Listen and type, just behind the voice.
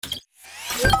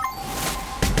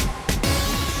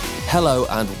Hello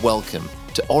and welcome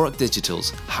to Auroch Digital's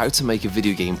How to Make a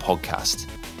Video Game podcast.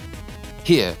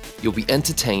 Here, you'll be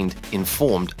entertained,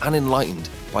 informed and enlightened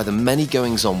by the many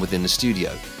goings-on within the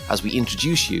studio as we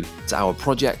introduce you to our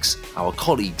projects, our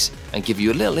colleagues, and give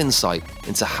you a little insight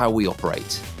into how we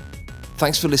operate.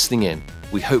 Thanks for listening in.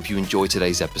 We hope you enjoy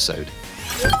today's episode.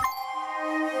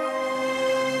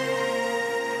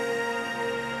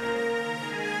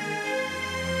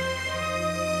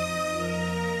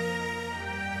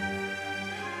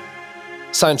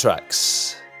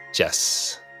 Soundtracks.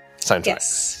 Jess.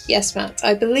 Soundtracks. Yes, Matt.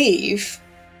 I believe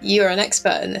you are an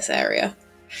expert in this area.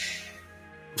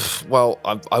 Well,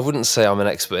 I wouldn't say I'm an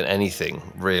expert in anything,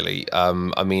 really.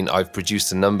 I've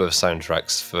produced a number of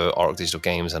soundtracks for Auroch Digital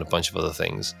Games and a bunch of other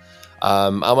things.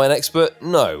 Am I an expert?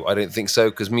 No, I don't think so,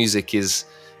 because music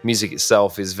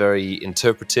itself is very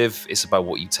interpretive. It's about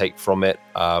what you take from it.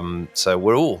 So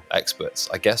we're all experts,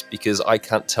 I guess, because I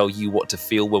can't tell you what to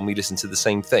feel when we listen to the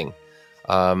same thing.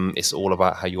 It's all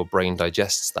about how your brain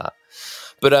digests that.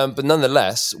 But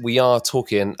nonetheless, we are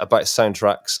talking about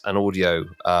soundtracks and audio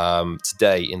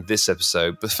today in this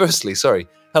episode. But firstly,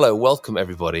 hello, welcome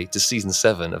everybody to Season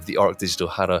 7 of the Auroch Digital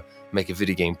How to Make a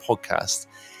Video Game podcast.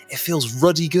 It feels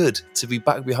ruddy good to be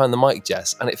back behind the mic,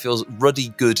 Jess, and it feels ruddy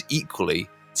good equally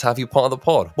to have you part of the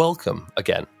pod. Welcome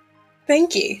again.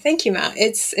 Thank you, Matt.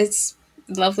 It's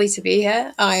lovely to be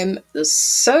here. I'm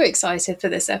so excited for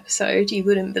this episode. You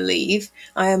wouldn't believe.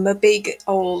 I am a big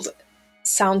old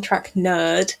soundtrack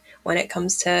nerd when it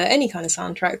comes to any kind of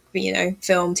soundtrack,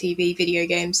 film, TV, video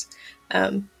games.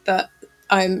 But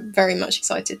I'm very much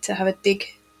excited to have a dig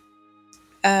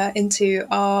into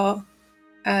our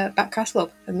back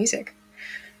catalogue of music.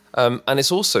 And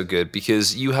it's also good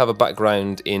because you have a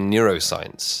background in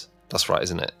neuroscience. That's right,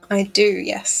 isn't it? I do,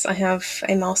 yes. I have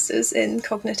a master's in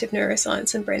cognitive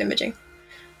neuroscience and brain imaging.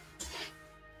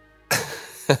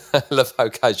 I love how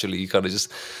casually you kind of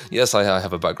just, yes, I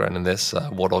have a background in this,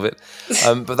 what of it?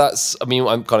 But that's,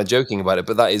 I'm kind of joking about it,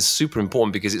 but that is super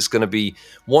important because it's going to be,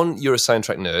 one, you're a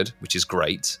soundtrack nerd, which is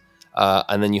great,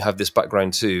 and then you have this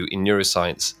background too in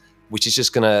neuroscience, which is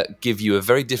just going to give you a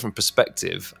very different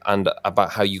perspective and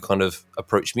about how you kind of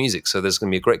approach music. So there's going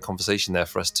to be a great conversation there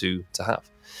for us to have.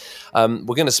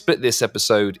 We're going to split this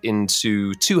episode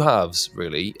into two halves,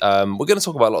 really. We're going to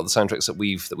talk about a lot of the soundtracks that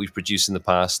we've produced in the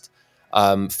past,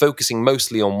 focusing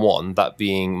mostly on one, that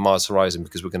being Mars Horizon,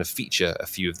 because we're going to feature a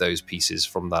few of those pieces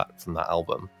from that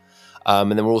album.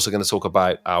 And then we're also going to talk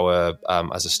about our,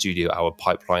 as a studio, our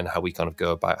pipeline, how we kind of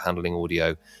go about handling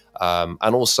audio,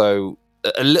 and also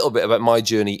a little bit about my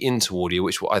journey into audio,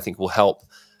 which I think will help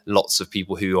lots of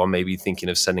people who are maybe thinking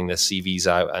of sending their CVs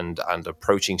out and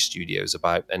approaching studios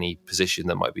about any position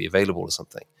that might be available or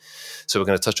something. So we're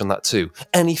going to touch on that too.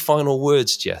 Any final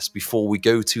words, Jess, before we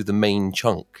go to the main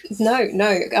chunk? No,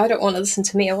 I don't want to listen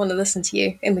to me. I want to listen to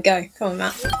you. In we go. Come on,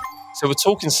 Matt. So we're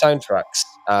talking soundtracks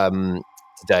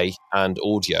today and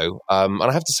audio. And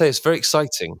I have to say it's very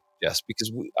exciting, Jess,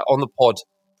 because on the pod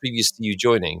previous to you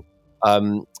joining,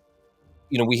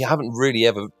 we haven't really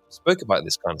ever spoke about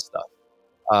this kind of stuff.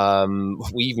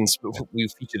 We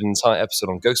featured an entire episode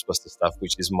on Ghostbuster stuff,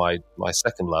 which is my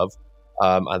second love,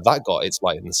 and that got its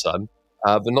light in the sun,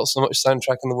 but not so much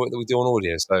soundtrack and the work that we do on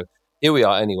audio. So here we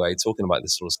are anyway, talking about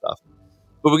this sort of stuff.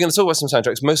 But we're going to talk about some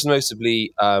soundtracks, most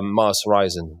notably Mars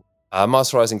Horizon.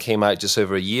 Mars Horizon came out just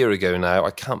over a year ago now.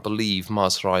 I can't believe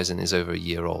Mars Horizon is over a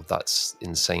year old. That's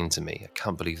insane to me. I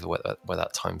can't believe where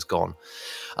that time's gone.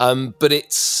 But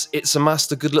it's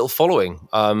amassed a good little following.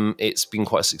 It's been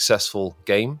quite a successful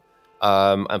game,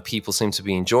 and people seem to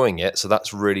be enjoying it. So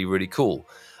that's really, really cool.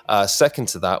 Second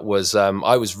to that was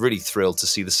I was really thrilled to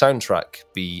see the soundtrack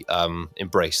be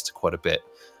embraced quite a bit.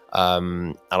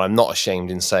 And I'm not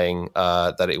ashamed in saying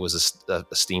that it was a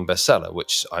Steam bestseller,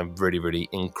 which I'm really, really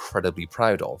incredibly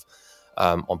proud of,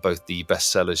 on both the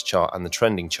bestsellers chart and the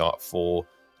trending chart for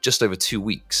just over 2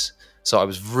 weeks. So I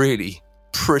was really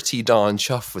pretty darn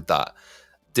chuffed with that.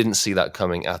 Didn't see that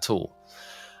coming at all.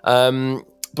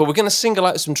 But we're going to single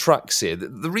out some tracks here.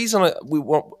 The reason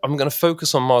I'm going to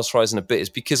focus on Mars Horizon a bit is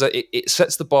because it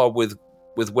sets the bar with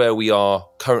where we are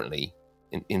currently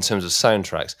in terms of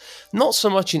soundtracks. Not so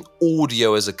much in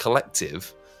audio as a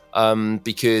collective,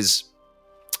 because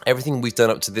everything we've done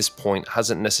up to this point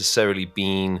hasn't necessarily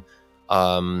been,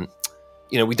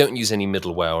 we don't use any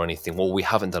middleware or anything. Well, we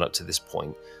haven't done up to this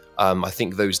point. I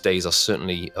think those days are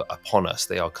certainly upon us.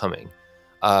 They are coming.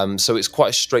 So it's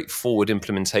quite a straightforward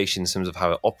implementation in terms of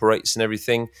how it operates and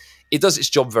everything. It does its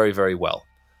job very, very well.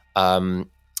 And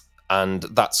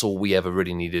that's all we ever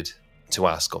really needed to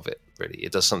ask of it, really.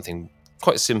 It does something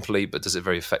quite simply, but does it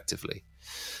very effectively.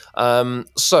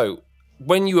 So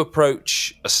when you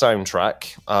approach a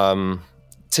soundtrack,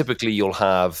 typically you'll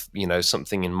have,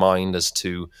 something in mind as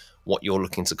to what you're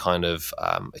looking to kind of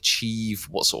achieve,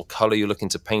 what sort of color you're looking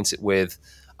to paint it with,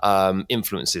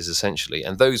 influences essentially.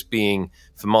 And those being,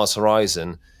 for Mars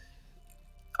Horizon,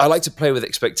 I like to play with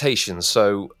expectations.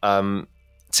 So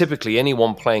typically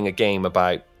anyone playing a game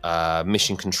about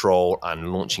mission control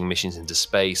and launching missions into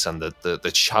space and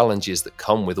the challenges that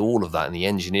come with all of that and the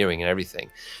engineering and everything,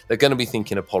 they're going to be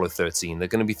thinking Apollo 13. They're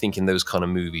going to be thinking those kind of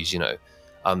movies,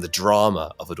 the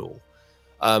drama of it all.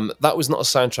 That was not a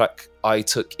soundtrack I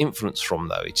took influence from,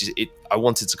 though. I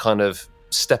wanted to kind of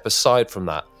step aside from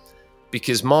that,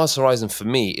 because Mars Horizon for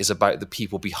me is about the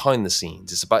people behind the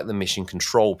scenes. It's about the mission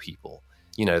control people.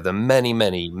 The many,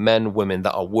 many men, women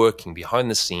that are working behind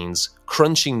the scenes,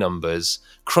 crunching numbers,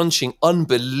 crunching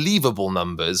unbelievable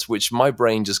numbers, which my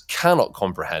brain just cannot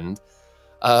comprehend.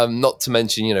 Not to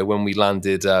mention, when we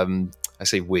landed, I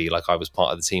say we, like I was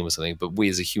part of the team or something, but we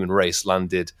as a human race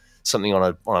landed something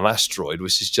on an asteroid,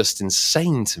 which is just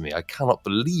insane to me. I cannot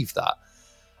believe that.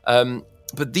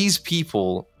 But these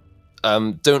people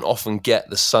don't often get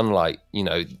the sunlight,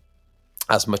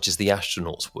 as much as the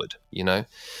astronauts would,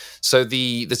 So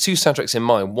the two soundtracks in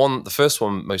mind, the first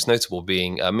one most notable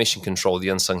being Mission Control, The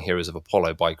Unsung Heroes of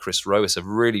Apollo by Chris Rowe. It's a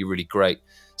really, really great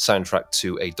soundtrack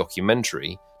to a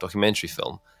documentary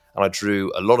film. And I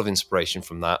drew a lot of inspiration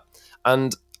from that.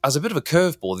 And as a bit of a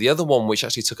curveball, the other one, which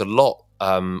actually took a lot,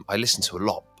 I listened to a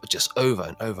lot, just over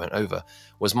and over and over,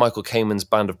 was Michael Kamen's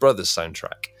Band of Brothers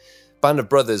soundtrack. Band of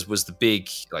Brothers was the big,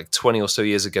 20 or so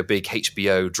years ago, big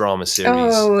HBO drama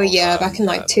series. Oh, yeah, back in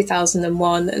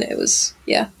 2001, and it was,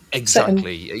 yeah.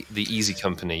 Exactly, The Easy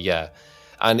Company, yeah.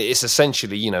 And it's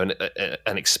essentially,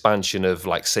 an expansion of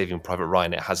Saving Private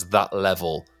Ryan. It has that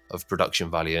level of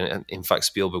production value, and in fact,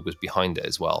 Spielberg was behind it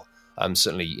as well,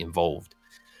 certainly involved.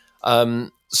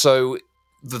 So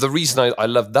the reason I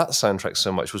loved that soundtrack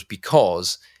so much was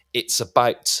because it's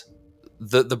about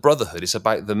the brotherhood. It's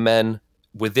about the men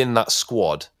within that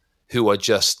squad who are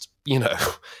just,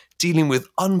 dealing with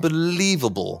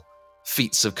unbelievable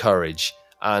feats of courage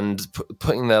and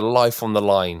putting their life on the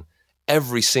line.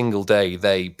 Every single day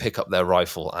they pick up their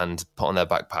rifle and put on their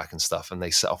backpack and stuff, and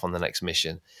they set off on the next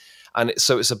mission. And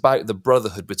so it's about the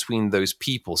brotherhood between those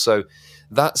people. So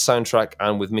that soundtrack,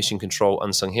 and with Mission Control,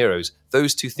 Unsung Heroes,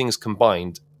 those two things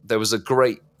combined, there was a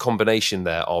great combination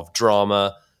there of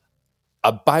drama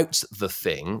about the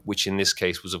thing, which in this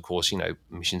case was, of course,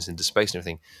 missions into space and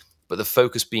everything, but the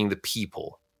focus being the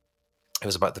people. It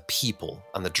was about the people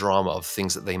and the drama of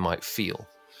things that they might feel.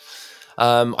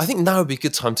 I think now would be a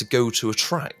good time to go to a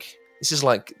track. This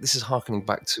is harkening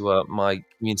back to my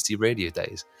community radio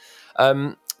days.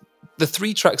 The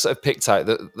three tracks that I've picked out,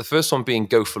 the first one being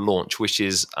Go for Launch, which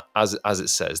is, as it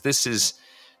says, this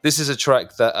is a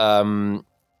track that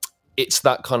it's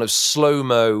that kind of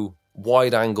slow-mo,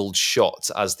 wide-angled shot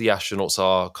as the astronauts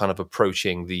are kind of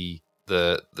approaching the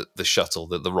shuttle,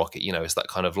 the rocket. It's that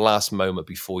kind of last moment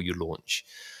before you launch.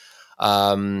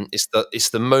 It's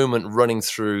the moment running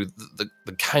through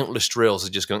the countless drills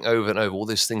are just going over and over, all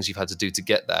those things you've had to do to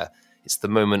get there. It's the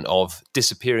moment of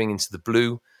disappearing into the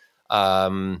blue,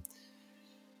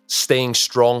 staying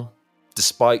strong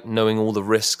despite knowing all the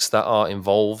risks that are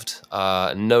involved,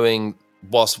 knowing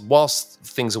whilst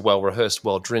things are well rehearsed,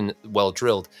 well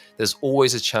drilled, there's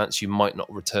always a chance you might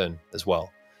not return as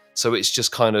well. So it's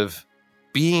just kind of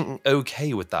being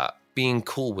okay with that, being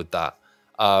cool with that,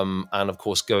 and of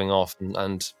course going off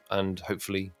and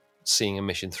hopefully seeing a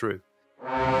mission through.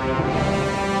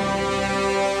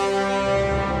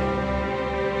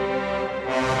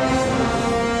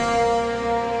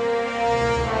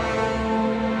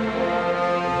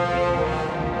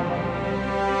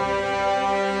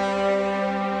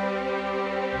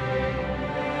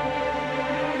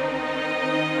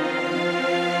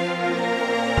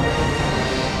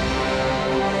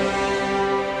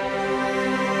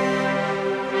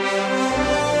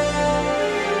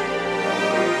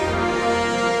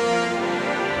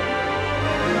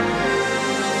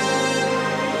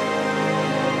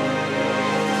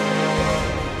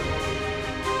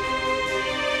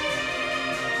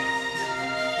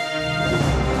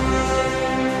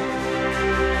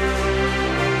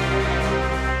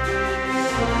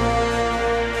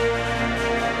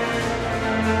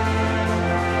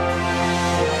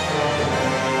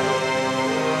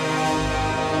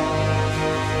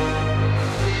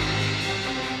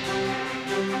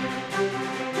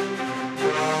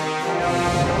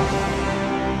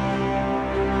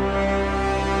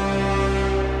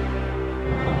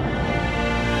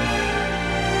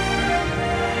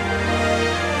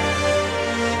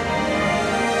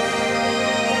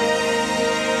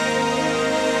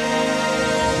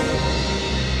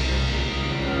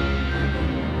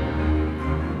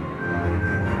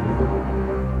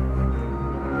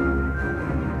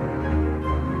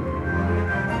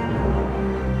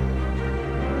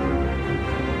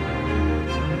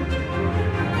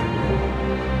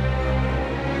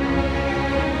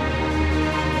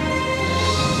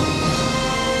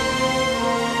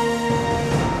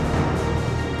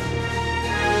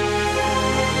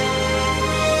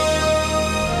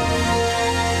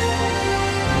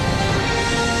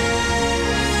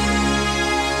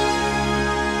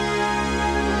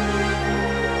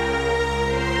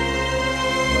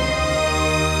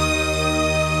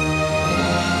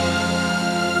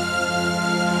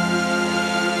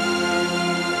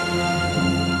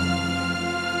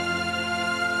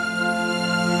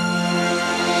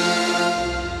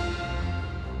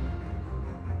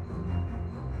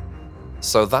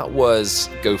 So that was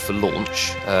Go for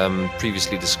Launch,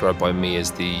 previously described by me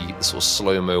as the sort of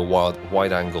slow-mo,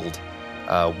 wide-angled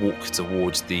walk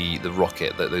towards the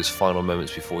rocket, those final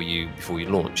moments before you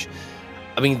launch.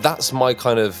 I mean, that's my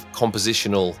kind of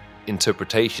compositional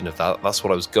interpretation of that. That's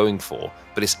what I was going for,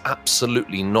 but it's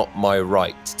absolutely not my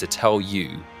right to tell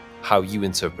you how you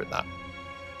interpret that.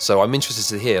 So I'm interested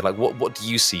to hear, like, what do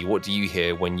you see? What do you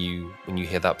hear when you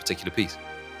hear that particular piece?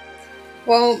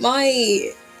 Well,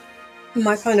 my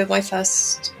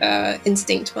first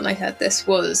instinct when I heard this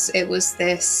was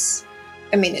this.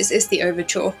 I mean, it's the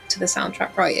overture to the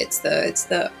soundtrack, right? It's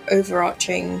the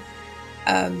overarching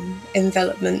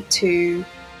envelopment to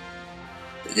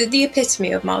the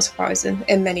epitome of Mars Horizon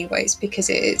in many ways, because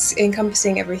it's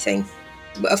encompassing everything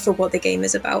for what the game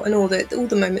is about, and all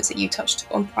the moments that you touched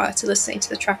on prior to listening to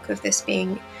the track, of this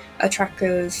being a track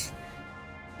of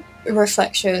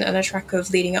reflection and a track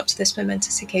of leading up to this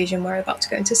momentous occasion where we're about to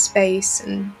go into space,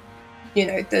 and you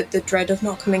know, the dread of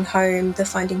not coming home, the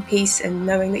finding peace and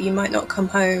knowing that you might not come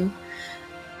home.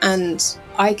 And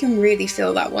I can really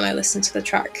feel that when I listen to the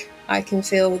track. I can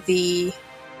feel the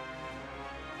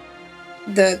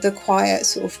quiet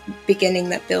sort of beginning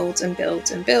that builds and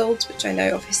builds and builds, which I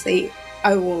know obviously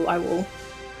I will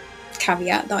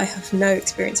caveat that I have no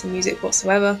experience in music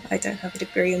whatsoever. I don't have a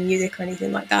degree in music or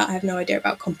anything like that. I have no idea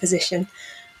about composition,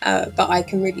 but I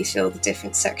can really feel the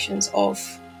different sections of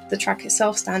the track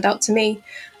itself stand out to me.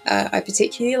 I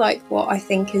particularly like what I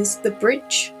think is the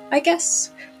bridge, I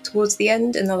guess, towards the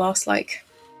end, in the last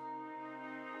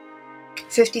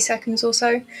 50 seconds or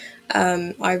so.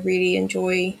 I really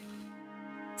enjoy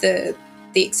the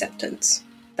acceptance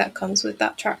that comes with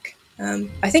that track.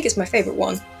 I think it's my favourite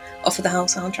one off of the HAL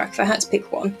soundtrack. If I had to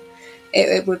pick one,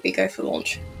 it would be Go for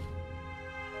Launch.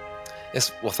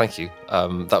 Yes, well, thank you.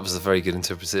 That was a very good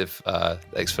interpretive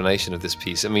explanation of this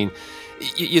piece. I mean,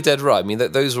 you're dead right. I mean,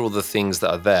 those are all the things that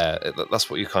are there. That's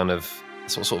what you're kind of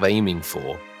sort of aiming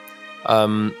for.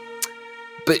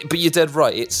 But you're dead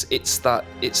right. It's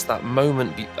that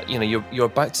moment. You know, you're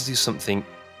about to do something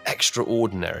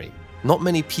extraordinary. Not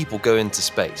many people go into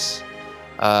space.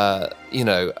 You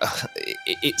know,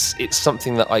 it's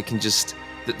something that I can just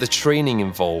the training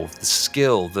involved, the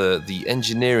skill, the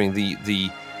engineering,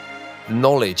 the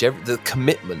knowledge, the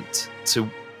commitment to,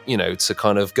 you know, to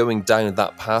kind of going down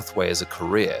that pathway as a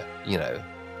career, you know,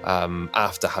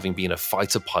 after having been a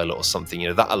fighter pilot or something, you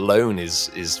know, that alone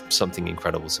is something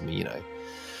incredible to me, you know.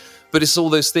 But it's all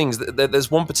those things. There's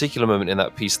one particular moment in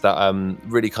that piece that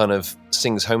really kind of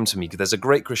sings home to me, because there's a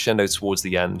great crescendo towards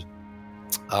the end.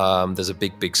 There's a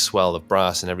big swell of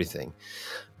brass and everything.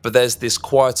 But there's this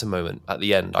quieter moment at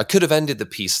the end. I could have ended the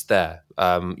piece there.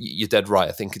 You're dead right.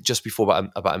 I think just before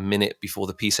about a minute before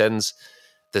the piece ends,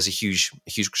 there's a huge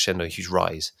crescendo, a huge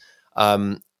rise.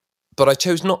 But I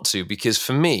chose not to, because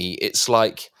for me, it's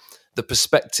like the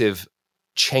perspective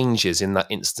changes in that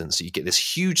instance. So you get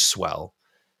this huge swell,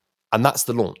 and that's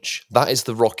the launch. That is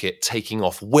the rocket taking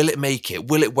off. Will it make it?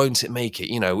 Won't it make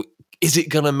it? You know, is it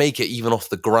going to make it even off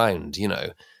the ground? You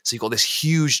know, so you've got this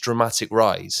huge dramatic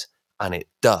rise. And it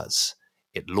does.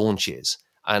 It launches.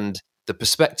 And the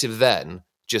perspective then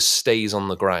just stays on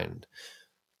the ground.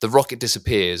 The rocket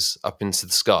disappears up into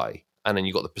the sky. And then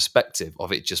you've got the perspective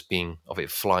of it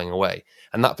flying away.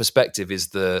 And that perspective is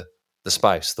the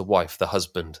spouse, the wife, the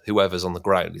husband, whoever's on the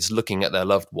ground is looking at their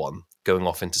loved one going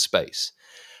off into space.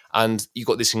 And you've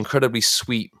got this incredibly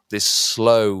sweet, this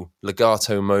slow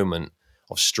legato moment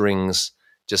of strings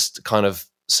just kind of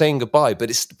saying goodbye. But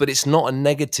it's not a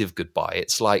negative goodbye.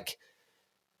 It's like,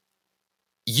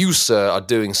 you, sir, are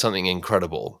doing something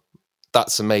incredible.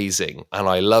 That's amazing. And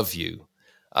I love you.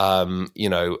 You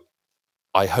know,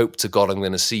 I hope to God I'm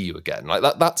going to see you again. Like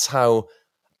that's how,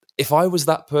 if I was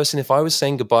that person, if I was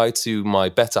saying goodbye to my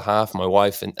better half, my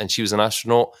wife, and she was an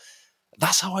astronaut,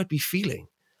 that's how I'd be feeling.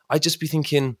 I'd just be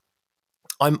thinking,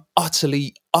 I'm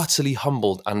utterly, utterly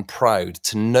humbled and proud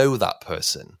to know that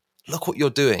person. Look what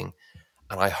you're doing.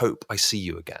 And I hope I see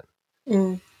you again.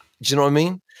 Do you know what I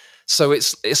mean? So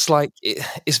it's like,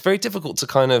 it's very difficult to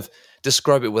kind of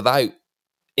describe it without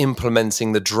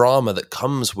implementing the drama that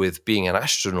comes with being an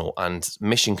astronaut and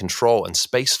mission control and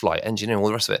spaceflight engineering, all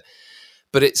the rest of it.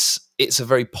 But it's a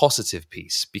very positive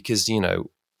piece, because, you know,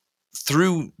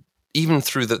 through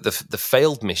the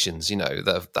failed missions, you know,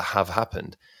 that have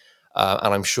happened,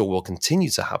 and I'm sure will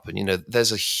continue to happen, you know,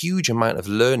 there's a huge amount of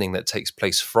learning that takes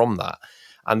place from that.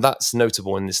 And that's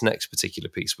notable in this next particular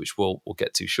piece, which we'll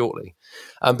get to shortly.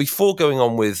 Before going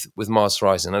on with Mars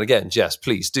Horizon, and again, Jess,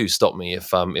 please do stop me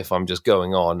if I'm just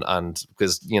going on, and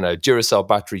because, you know, Duracell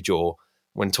battery jaw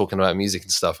when talking about music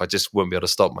and stuff, I just won't be able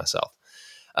to stop myself.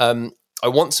 I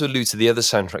want to allude to the other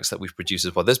soundtracks that we've produced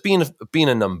as well. There's been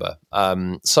a number.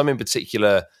 Some in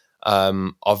particular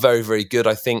are very, very good.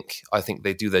 I think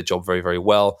they do their job very, very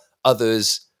well.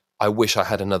 Others, I wish I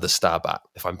had another stab at,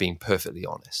 if I'm being perfectly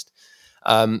honest.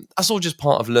 That's all just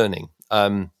part of learning.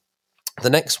 The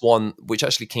next one, which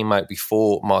actually came out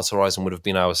before Mars Horizon, would have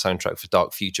been our soundtrack for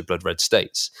Dark Future, Blood Red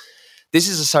States. This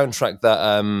is a soundtrack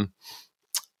that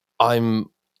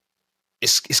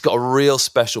it's got a real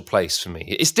special place for me.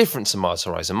 It's different to Mars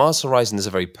Horizon. Mars Horizon is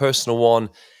a very personal one.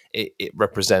 It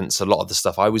represents a lot of the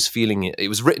stuff I was feeling. It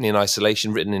was written in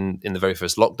isolation, written in the very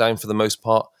first lockdown for the most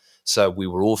part. So we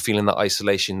were all feeling that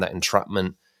isolation, that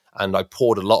entrapment, and I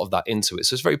poured a lot of that into it.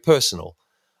 So it's very personal.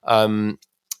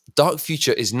 Dark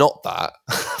Future is not that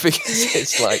because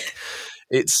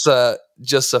it's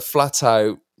just a flat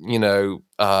out,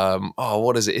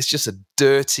 what is it? It's just a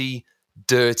dirty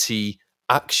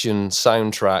action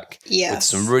soundtrack with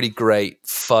some really great,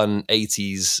 fun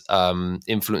 80s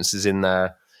influences in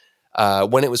there.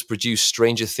 When it was produced,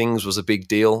 Stranger Things was a big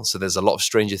deal. So there's a lot of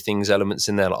Stranger Things elements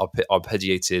in there, like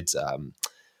arpeggiated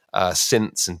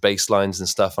synths and bass lines and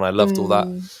stuff. And I loved all that.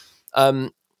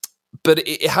 But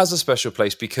it has a special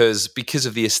place because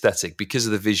of the aesthetic, because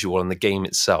of the visual and the game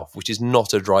itself, which is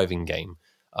not a driving game.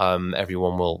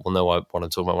 Everyone will know what I'm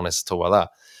talking about when I talk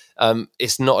about that.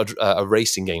 It's not a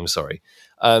racing game, sorry.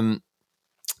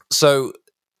 So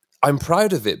I'm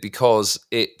proud of it because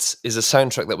it is a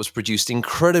soundtrack that was produced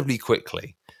incredibly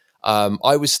quickly.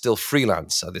 I was still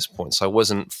freelance at this point, so I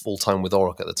wasn't full-time with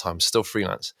Auroch at the time, still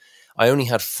freelance. I only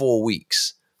had 4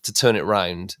 weeks to turn it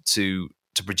round, to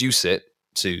produce it,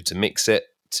 to mix it,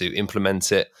 to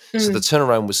implement it. So the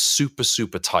turnaround was super,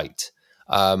 super tight.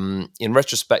 In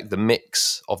retrospect, the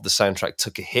mix of the soundtrack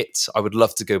took a hit. I would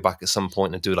love to go back at some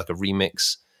point and do like a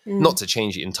remix, not to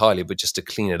change it entirely, but just to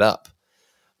clean it up.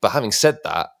 But having said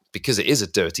that, because it is a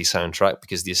dirty soundtrack,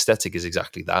 because the aesthetic is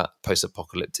exactly that,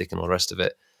 post-apocalyptic and all the rest of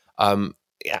it,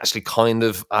 it actually kind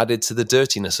of added to the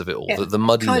dirtiness of it all, the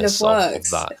muddiness kind of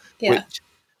that. Yeah. Which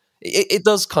it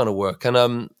does kind of work. And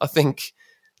I think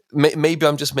maybe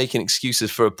I'm just making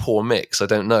excuses for a poor mix. I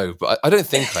don't know, but I don't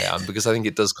think I am, because I think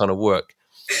it does kind of work.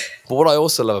 But what I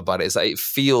also love about it is that it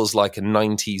feels like a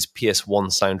 90s PS1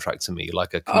 soundtrack to me,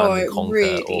 like a Command & Conquer.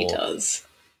 It really does.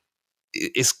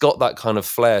 It's got that kind of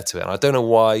flair to it. And I don't know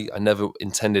why. I never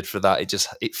intended for that.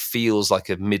 It feels like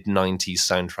a mid-90s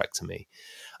soundtrack to me.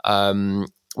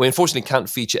 We unfortunately can't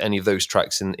feature any of those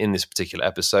tracks in this particular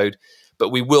episode, but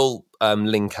we will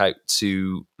link out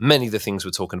to many of the things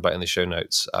we're talking about in the show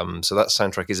notes. So that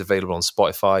soundtrack is available on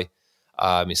Spotify.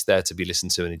 It's there to be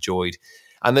listened to and enjoyed.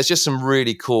 And there's just some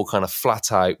really cool kind of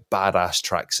flat-out badass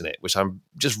tracks in it, which I'm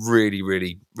just really,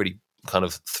 really, really kind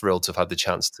of thrilled to have had the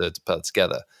chance to put that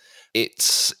together.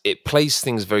 It plays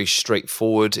things very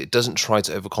straightforward. It doesn't try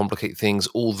to overcomplicate things,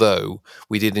 although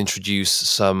we did introduce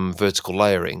some vertical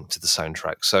layering to the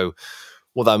soundtrack. So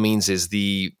what that means is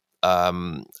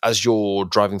as you're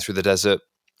driving through the desert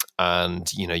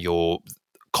and your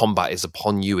combat is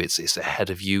upon you, it's ahead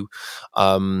of you.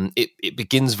 It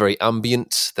begins very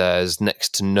ambient. There's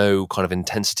next to no kind of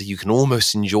intensity. You can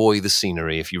almost enjoy the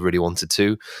scenery if you really wanted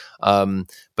to.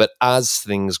 But as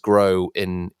things grow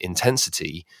in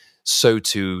intensity, so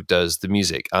too does the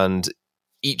music. And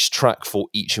each track for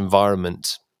each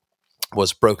environment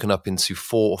was broken up into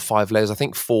 4 or 5 layers. I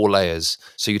think 4 layers.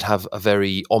 So you'd have a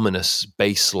very ominous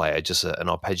bass layer, just an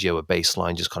arpeggio, a bass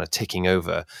line just kind of ticking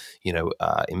over,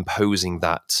 imposing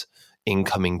that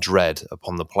incoming dread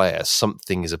upon the player.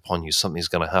 Something is upon you. Something's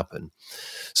going to happen.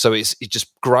 So it's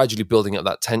just gradually building up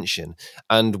that tension.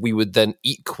 And we would then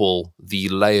equal the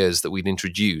layers that we'd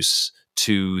introduce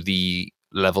to the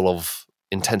level of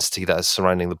intensity that is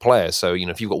surrounding the player. So,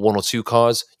 if you've got 1 or 2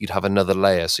 cars, you'd have another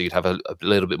layer. So you'd have a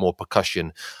little bit more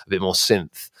percussion, a bit more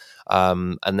synth.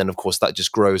 And then, of course, that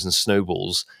just grows and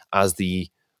snowballs as the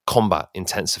combat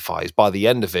intensifies. By the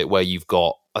end of it, where you've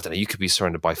got, I don't know, you could be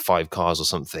surrounded by 5 cars or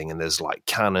something, and there's like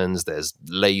cannons, there's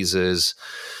lasers,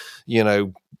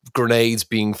 grenades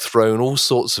being thrown, all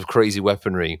sorts of crazy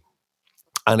weaponry.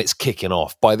 And it's kicking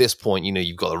off. By this point,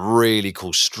 you've got a really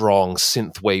cool, strong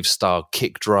synthwave style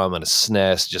kick drum and a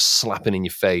snare just slapping in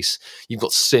your face. You've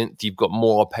got synth, you've got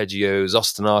more arpeggios,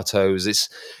 ostinatos.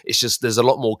 It's just, there's a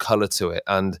lot more color to it.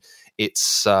 And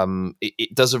it's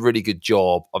it does a really good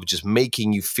job of just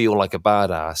making you feel like a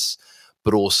badass,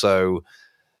 but also,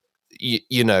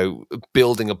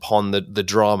 building upon the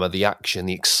drama, the action,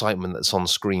 the excitement that's on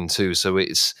screen too. So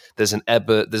there's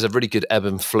a really good ebb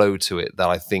and flow to it that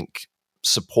I think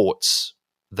supports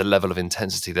the level of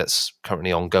intensity that's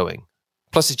currently ongoing.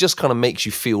 Plus, it just kind of makes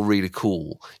you feel really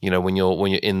cool, when you're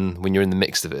in the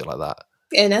mix of it like that.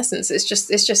 in essence, it's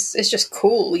just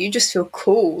cool. You just feel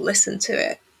cool. Listen to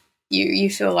it. You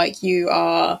feel like you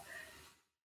are,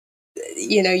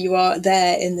 you are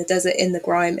there in the desert, in the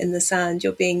grime, in the sand.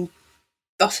 You're being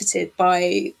buffeted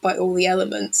by all the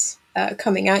elements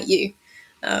coming at you.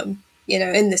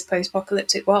 In this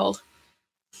post-apocalyptic world.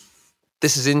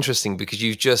 This is interesting because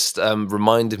you've just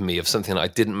reminded me of something that I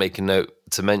didn't make a note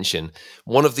to mention.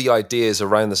 One of the ideas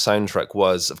around the soundtrack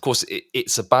was, of course,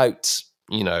 it's about,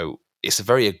 it's a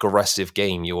very aggressive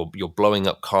game. You're blowing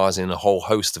up cars in a whole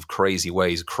host of crazy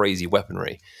ways, crazy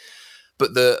weaponry.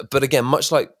 But again,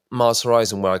 much like Mars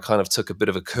Horizon, where I kind of took a bit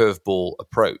of a curveball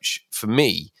approach, for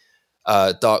me,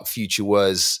 Dark Future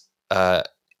was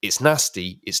it's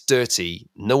nasty, it's dirty.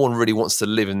 No one really wants to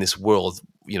live in this world.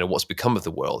 What's become of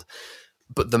the world.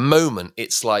 But the moment,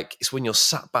 it's when you're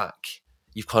sat back,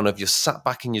 you're sat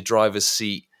back in your driver's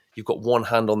seat. You've got one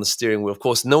hand on the steering wheel. Of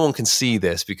course, no one can see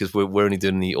this because we're only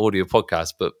doing the audio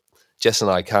podcast, but Jess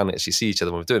and I can actually see each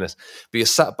other when we're doing this. But you're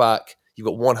sat back, you've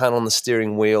got one hand on the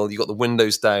steering wheel, you've got the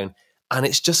windows down, and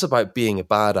it's just about being a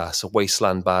badass, a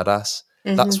wasteland badass.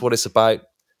 Mm-hmm. That's what it's about.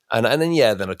 And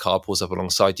then a car pulls up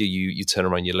alongside you. You turn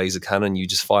around your laser cannon, you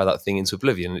just fire that thing into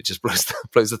oblivion, and it just blows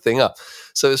the thing up.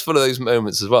 So it's full of those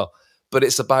moments as well. But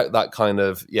it's about that kind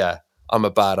of, I'm a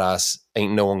badass,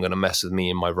 ain't no one going to mess with me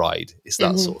in my ride. It's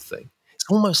that sort of thing. It's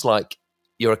almost like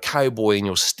you're a cowboy in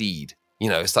your steed.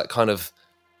 It's that kind of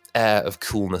air of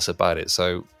coolness about it.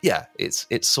 So,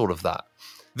 it's sort of that.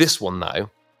 This one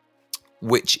now,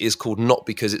 which is called Not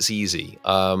Because It's Easy.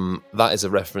 That is a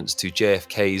reference to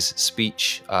JFK's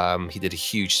speech. He did a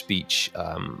huge speech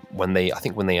when they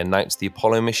announced the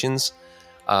Apollo missions.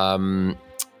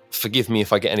 Forgive me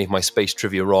if I get any of my space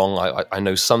trivia wrong. I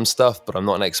know some stuff, but I'm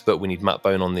not an expert. We need Matt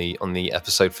Bone on the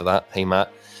episode for that. Hey,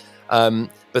 Matt.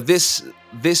 But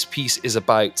this piece is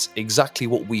about exactly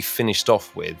what we finished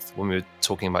off with when we were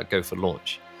talking about Go for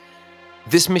Launch.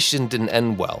 This mission didn't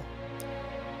end well.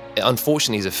 It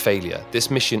unfortunately is a failure.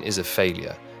 This mission is a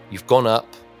failure. You've gone up,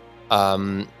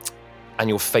 and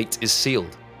your fate is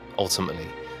sealed, ultimately.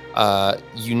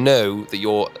 You know that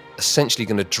you're essentially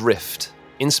going to drift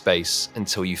in space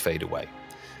until you fade away.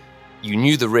 You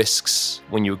knew the risks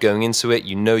when you were going into it.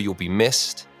 You know you'll be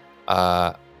missed,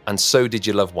 and so did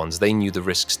your loved ones. They knew the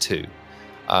risks too.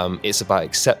 It's about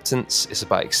acceptance. It's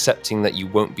about accepting that you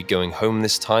won't be going home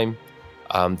this time.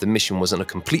 The mission wasn't a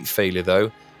complete failure,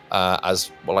 though.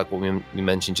 As well, like what we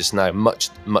mentioned just now, much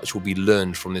will be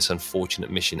learned from this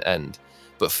unfortunate mission end.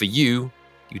 But for you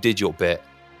did your bit,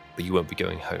 but you won't be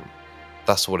going home.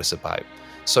 That's what it's about.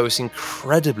 So it's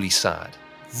incredibly sad,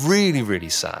 really, really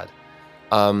sad.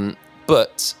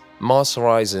 But Mars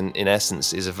Horizon, in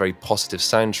essence, is a very positive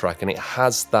soundtrack, and it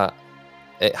has that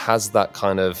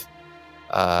kind of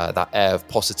that air of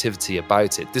positivity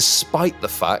about it, despite the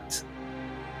fact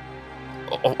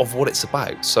of what it's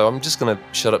about. So I'm just going to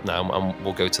shut up now and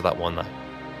we'll go to that one now.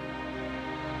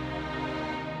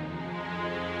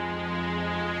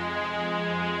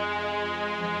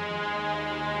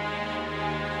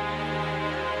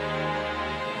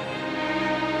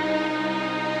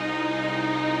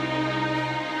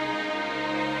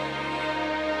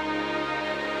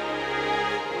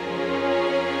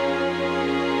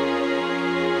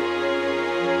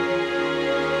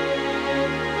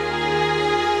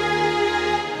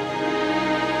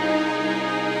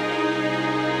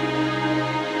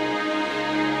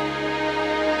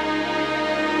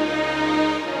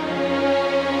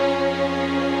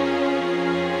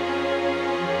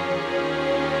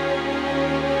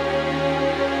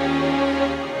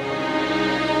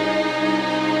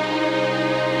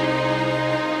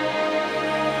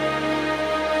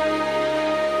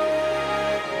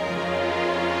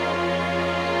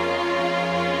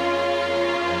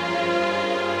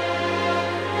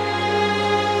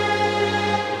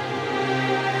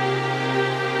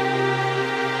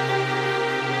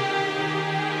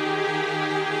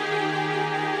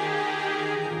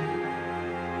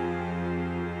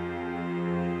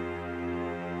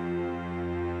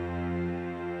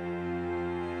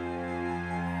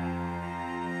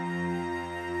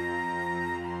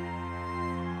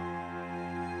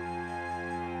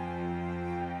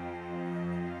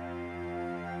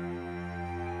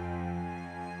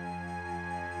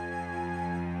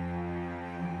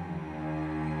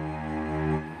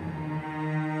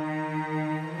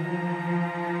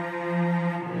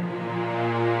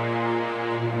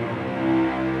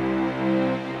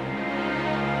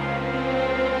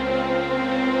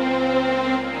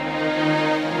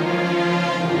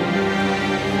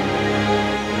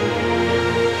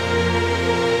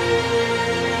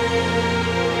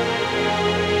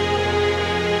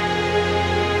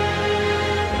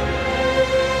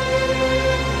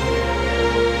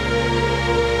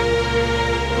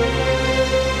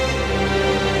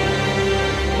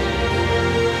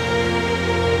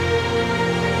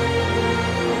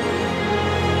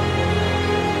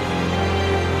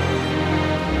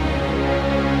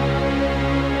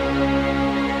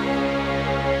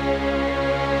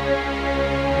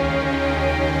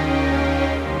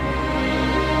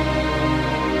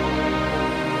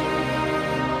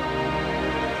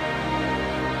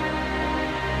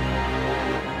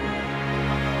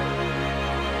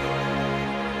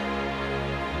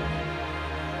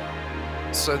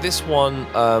 So this one,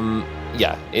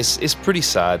 it's pretty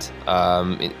sad.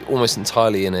 Almost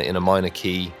entirely in a minor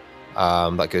key.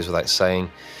 That goes without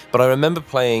saying. But I remember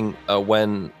playing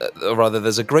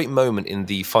there's a great moment in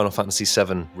the Final Fantasy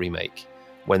VII remake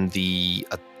when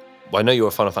I know you're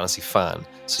a Final Fantasy fan,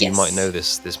 so you might know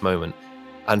this moment.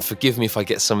 And forgive me if I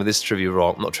get some of this trivia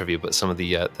wrong, not trivia, but some of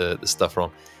the stuff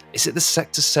wrong. Is it the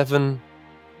Sector 7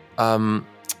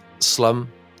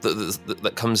 slum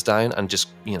that comes down and just,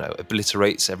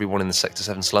 obliterates everyone in the Sector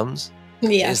 7 slums?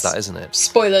 Yes. It is that, isn't it?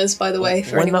 Spoilers, by the way,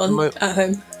 for anyone at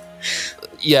home.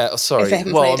 Yeah, sorry.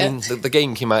 Well, I mean, the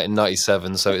game came out in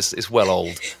 97, so it's well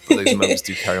old, but those moments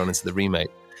do carry on into the remake.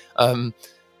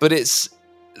 But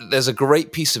there's a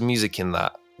great piece of music in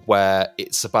that where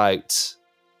it's about,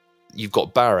 you've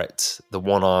got Barrett, the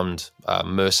one-armed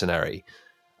mercenary.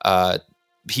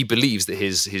 He believes that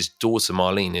his daughter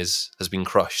Marlene has been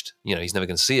crushed. He's never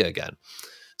going to see her again.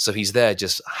 So he's there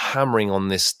just hammering on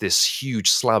this huge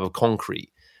slab of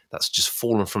concrete that's just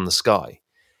fallen from the sky.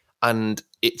 And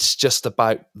it's just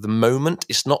about the moment.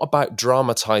 It's not about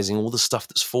dramatizing all the stuff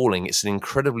that's falling. It's an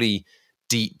incredibly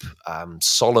deep,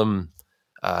 solemn,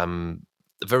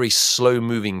 very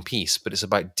slow-moving piece, but it's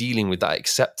about dealing with that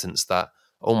acceptance that,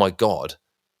 oh my God,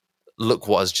 look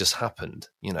what has just happened.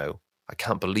 I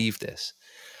can't believe this.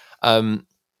 And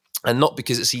not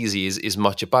because it's easy is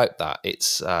much about that.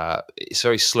 It's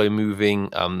very slow-moving.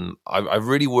 I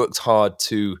really worked hard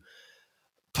to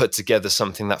put together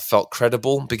something that felt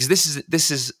credible, because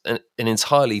this is an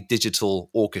entirely digital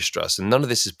orchestra, so none of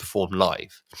this is performed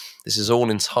live. This is all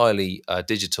entirely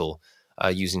digital,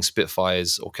 using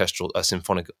Spitfire's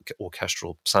symphonic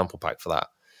orchestral sample pack for that,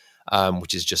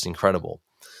 which is just incredible.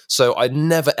 So I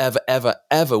never, ever, ever,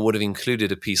 ever would have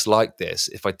included a piece like this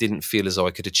if I didn't feel as though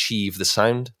I could achieve the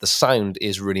sound. The sound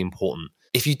is really important.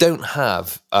 If you don't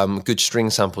have good string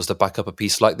samples to back up a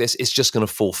piece like this, it's just going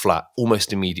to fall flat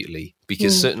almost immediately,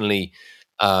 because certainly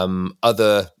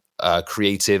other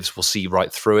creatives will see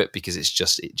right through it, because it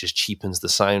just cheapens the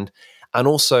sound. And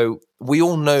also, we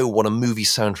all know what a movie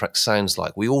soundtrack sounds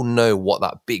like. We all know what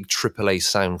that big AAA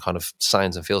sound kind of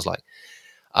sounds and feels like.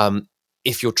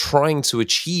 If you're trying to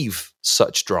achieve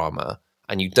such drama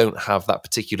and you don't have that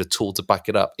particular tool to back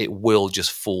it up, it will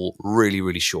just fall really,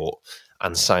 really short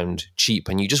and sound cheap,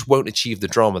 and you just won't achieve the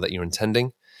drama that you're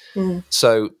intending.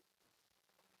 So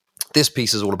this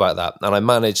piece is all about that. And I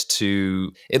managed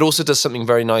to... It also does something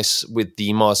very nice with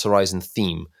the Mars Horizon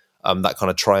theme, that kind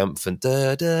of triumphant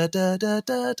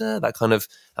that kind of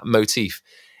motif.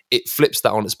 It flips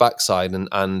that on its backside,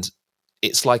 and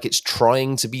it's like it's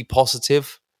trying to be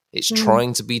positive. It's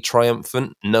trying to be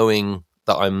triumphant, knowing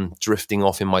that I'm drifting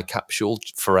off in my capsule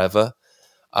forever.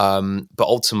 But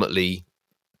ultimately,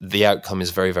 the outcome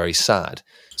is very, very sad.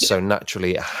 So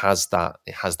naturally, it has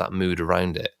that mood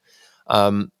around it.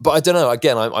 But I don't know.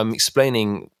 Again, I'm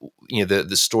explaining,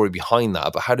 the story behind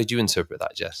that. But how did you interpret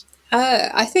that, Jess?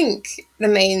 I think the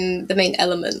main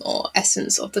element or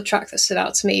essence of the track that stood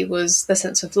out to me was the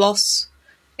sense of loss.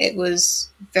 It was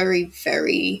very,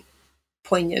 very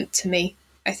poignant to me,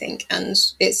 I think, and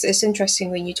it's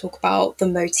interesting when you talk about the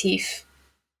motif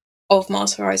of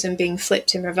Mars Horizon being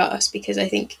flipped in reverse, because I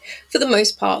think for the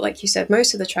most part, like you said,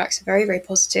 most of the tracks are very, very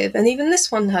positive, and even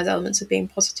this one has elements of being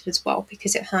positive as well,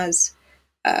 because it has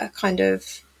kind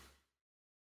of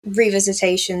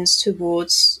revisitations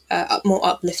towards more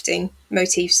uplifting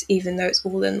motifs, even though it's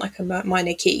all in like a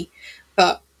minor key.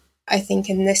 But I think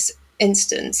in this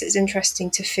instance, it's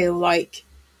interesting to feel like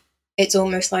it's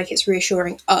almost like it's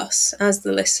reassuring us as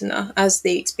the listener, as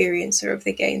the experiencer of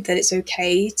the game, that it's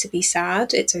okay to be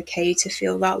sad, it's okay to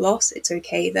feel that loss, it's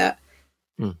okay that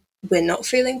we're not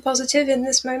feeling positive in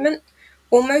this moment.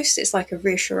 Almost it's like a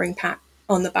reassuring pat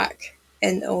on the back,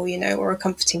 or a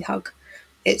comforting hug.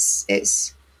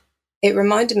 It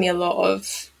reminded me a lot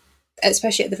of,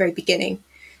 especially at the very beginning,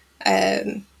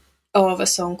 of a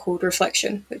song called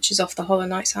Reflection, which is off the Hollow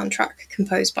Knight soundtrack,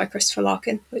 composed by Christopher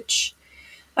Larkin, which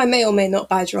I may or may not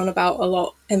badger on about a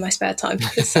lot in my spare time,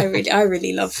 because I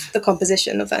really love the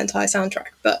composition of that entire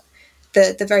soundtrack. But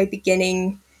the very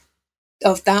beginning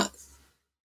of that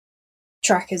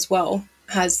track as well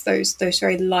has those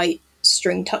very light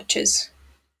string touches,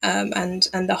 and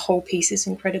the whole piece is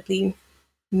incredibly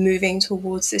moving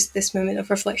towards this moment of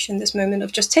reflection, this moment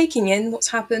of just taking in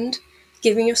what's happened,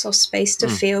 giving yourself space to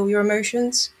feel your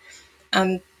emotions.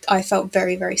 And I felt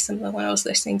very, very similar when I was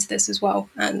listening to this as well.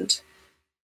 And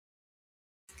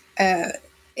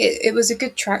it was a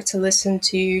good track to listen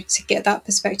to get that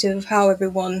perspective of how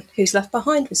everyone who's left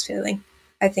behind was feeling.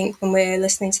 I think when we're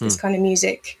listening to this kind of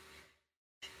music,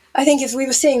 I think if we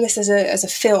were seeing this as a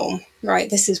film, right,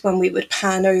 this is when we would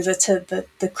pan over to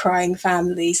the crying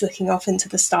families looking off into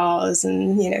the stars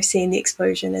and, seeing the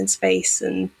explosion in space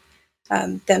and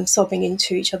them sobbing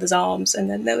into each other's arms. And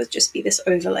then there would just be this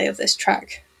overlay of this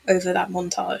track over that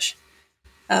montage.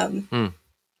 And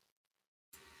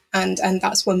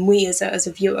that's when we as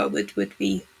a viewer would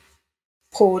be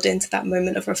poured into that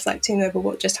moment of reflecting over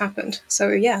what just happened. So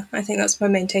yeah, I think that's my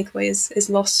main takeaway is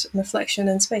loss, reflection,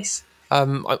 and space.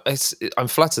 I'm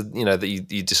flattered, that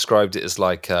you described it as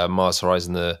like Mars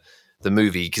Horizon, the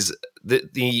movie, because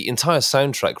the entire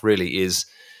soundtrack really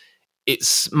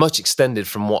it's much extended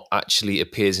from what actually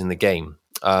appears in the game.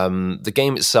 The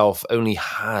game itself only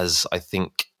has, I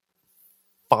think,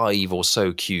 5 or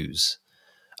so cues,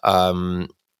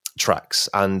 tracks,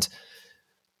 and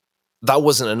that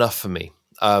wasn't enough for me.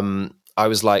 I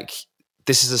was like,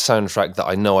 this is a soundtrack that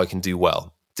I know I can do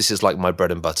well. This is like my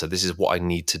bread and butter. This is what I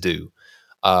need to do.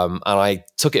 And I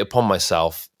took it upon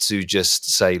myself to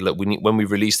just say, look, when we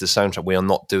release the soundtrack, we are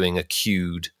not doing a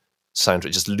cued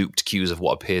soundtrack, just looped cues of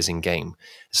what appears in game.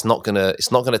 It's not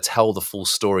gonna tell the full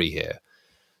story here.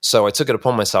 So I took it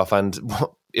upon myself, and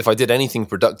if I did anything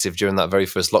productive during that very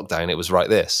first lockdown, it was write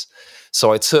this.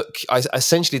 So I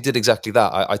essentially did exactly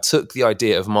that. I took the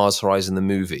idea of Mars Horizon, the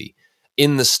movie,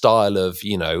 in the style of,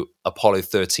 Apollo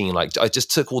 13. Like, I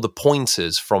just took all the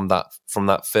pointers from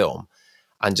that film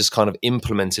and just kind of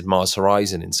implemented Mars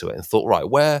Horizon into it and thought, right,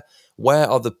 where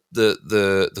are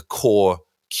the core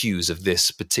cues of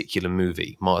this particular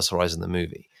movie, Mars Horizon, the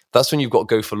movie? That's when you've got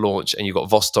Go for Launch, and you've got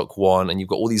Vostok 1, and you've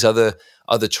got all these other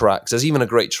tracks. There's even a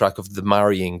great track of the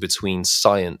marrying between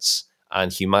science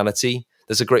and humanity.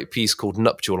 There's a great piece called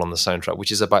Nuptial on the soundtrack,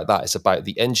 which is about that. It's about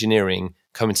the engineering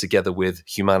coming together with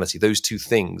humanity. Those two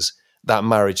things, that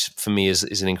marriage for me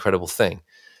is an incredible thing.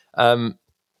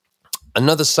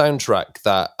 Another soundtrack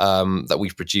that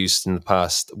we've produced in the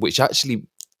past, which actually,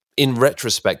 in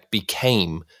retrospect,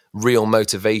 became real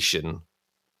motivation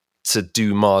to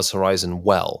do Mars Horizon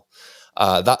well.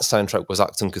 That soundtrack was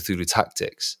Achtung Cthulhu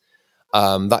Tactics.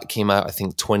 That came out, I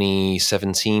think,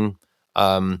 2017.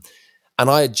 And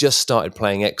I had just started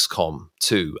playing XCOM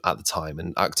 2 at the time,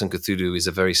 and Achtung Cthulhu is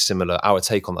our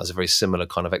take on that is a very similar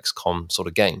kind of XCOM sort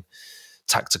of game,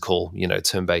 tactical,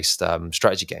 turn-based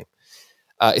strategy game.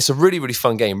 It's a really, really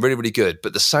fun game, really, really good.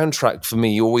 But the soundtrack for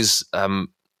me always,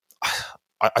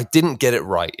 I didn't get it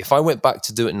right. If I went back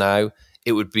to do it now,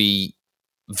 it would be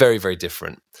very, very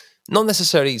different. Not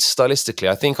necessarily stylistically.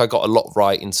 I think I got a lot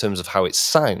right in terms of how it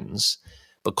sounds,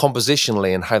 but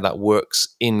compositionally and how that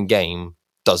works in game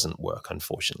doesn't work,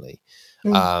 unfortunately.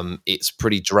 It's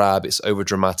pretty drab. It's over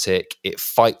dramatic. It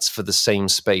fights for the same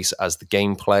space as the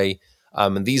gameplay.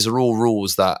 And these are all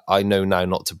rules that I know now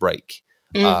not to break.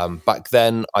 Back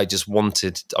then, I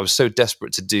was so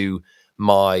desperate to do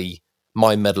my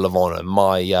Medal of Honor,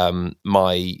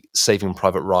 my Saving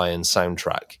Private Ryan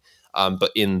soundtrack,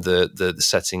 but in the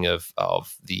setting of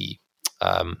the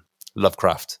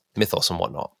Lovecraft mythos and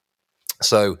whatnot.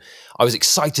 So I was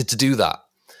excited to do that,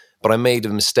 but I made a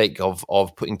mistake of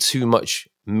putting too much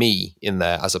me in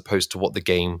there as opposed to what the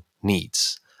game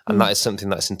needs. And that is something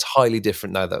that's entirely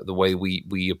different now, that the way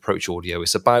we approach audio.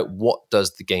 It's about what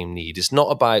does the game need. It's not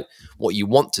about what you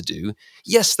want to do.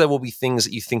 Yes, there will be things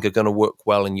that you think are going to work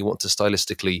well and you want to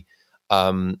stylistically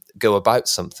go about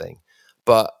something.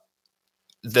 But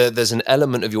there's an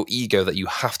element of your ego that you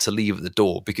have to leave at the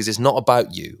door, because it's not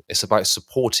about you. It's about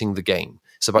supporting the game.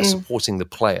 It's about supporting the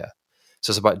player.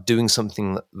 So it's about doing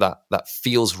something that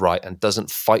feels right and doesn't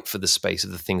fight for the space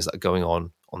of the things that are going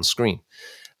on screen.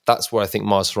 That's where I think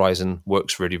Mars Horizon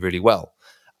works really, really well,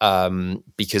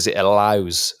 because it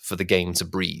allows for the game to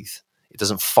breathe. It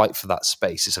doesn't fight for that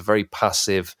space. It's a very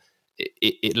passive,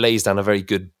 it lays down a very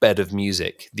good bed of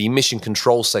music. The mission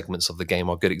control segments of the game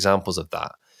are good examples of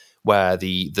that, where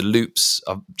the loops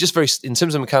are just very, in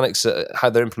terms of mechanics,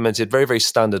 how they're implemented, very, very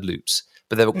standard loops,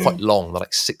 but they were quite long. They're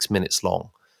like 6 minutes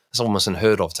long. It's almost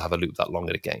unheard of to have a loop that long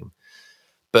in a game.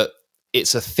 But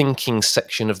it's a thinking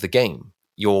section of the game.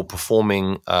 You're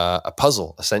performing a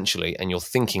puzzle, essentially, and you're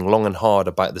thinking long and hard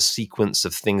about the sequence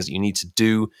of things that you need to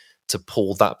do to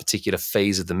pull that particular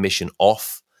phase of the mission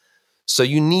off. So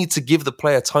you need to give the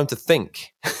player time to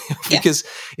think, because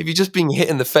if you're just being hit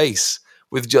in the face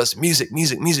with just music,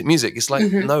 it's like,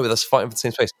 no, that's fighting for the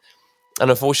same space. And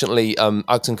unfortunately,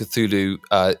 Achtung Cthulhu,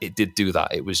 it did do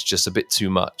that. It was just a bit too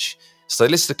much.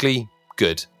 Stylistically,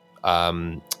 good.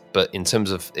 But in terms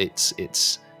of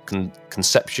its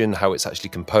conception, how it's actually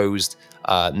composed,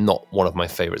 not one of my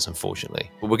favorites, unfortunately.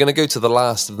 But we're going to go to the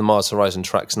last of the Mars Horizon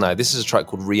tracks now. This is a track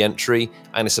called Re-Entry,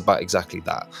 and it's about exactly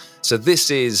that. So this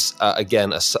is,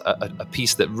 again, a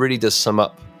piece that really does sum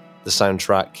up the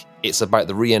soundtrack. It's about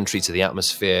the re-entry to the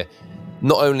atmosphere.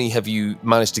 Not only have you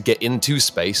managed to get into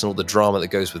space and all the drama that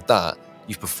goes with that,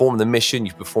 you've performed the mission,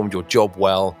 you've performed your job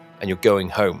well, and you're going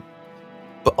home.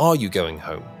 But are you going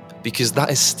home? Because that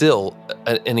is still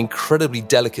an incredibly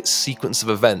delicate sequence of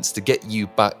events to get you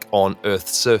back on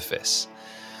Earth's surface.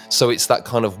 So it's that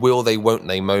kind of will they, won't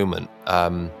they moment.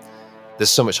 There's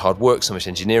so much hard work, so much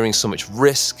engineering, so much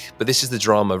risk, but this is the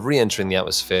drama of re-entering the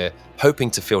atmosphere,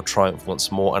 hoping to feel triumph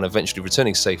once more, and eventually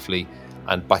returning safely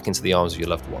and back into the arms of your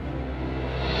loved one.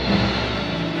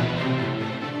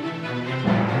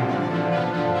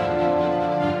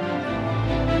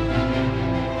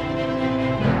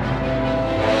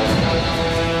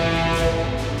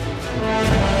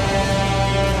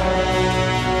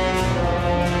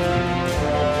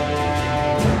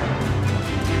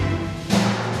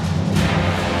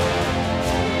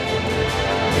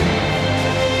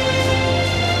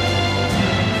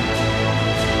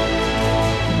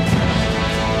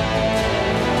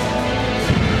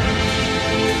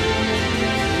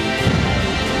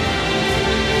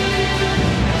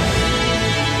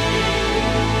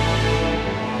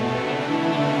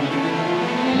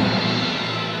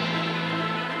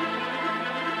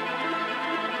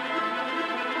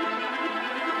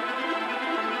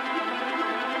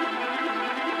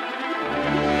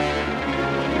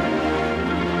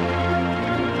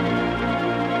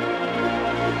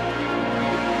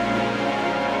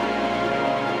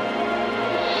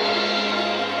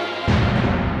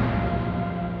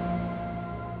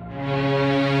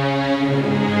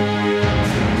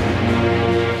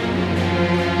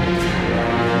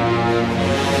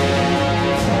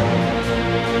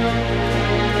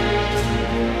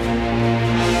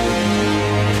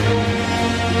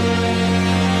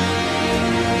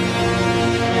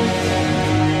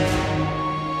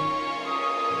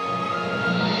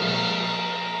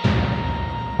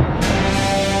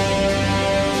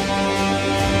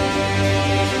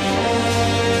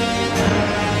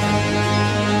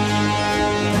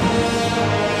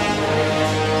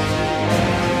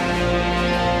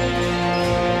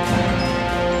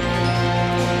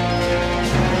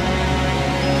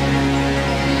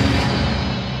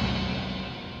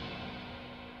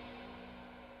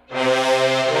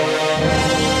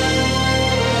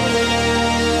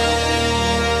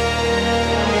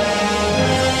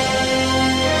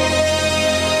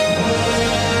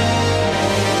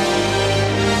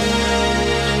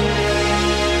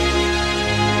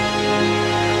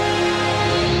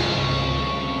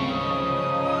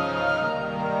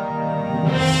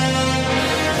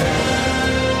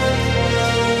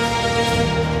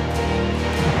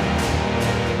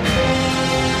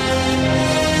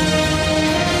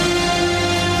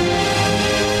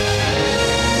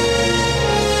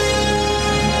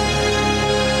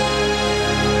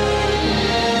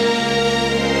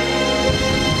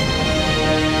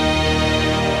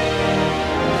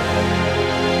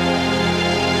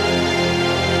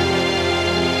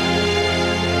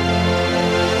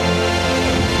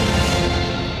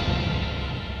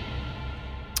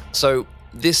 So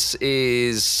this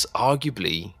is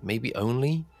arguably, maybe the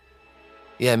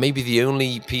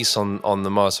only piece on the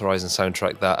Mars Horizon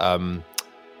soundtrack that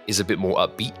is a bit more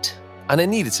upbeat. And it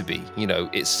needed to be.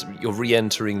 You're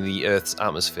re-entering the Earth's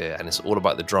atmosphere, and it's all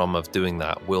about the drama of doing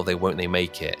that. Will they, won't they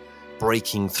make it?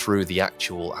 Breaking through the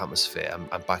actual atmosphere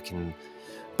and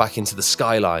back into the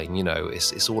skyline.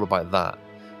 It's all about that.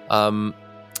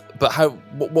 But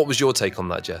what was your take on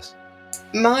that, Jess?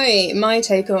 My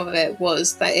take of it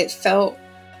was that it felt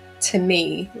to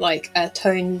me like a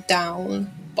toned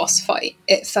down boss fight.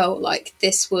 It felt like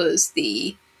this was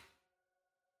the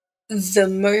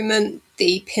moment,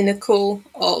 the pinnacle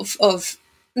of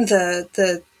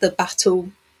the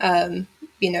battle.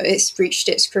 It's reached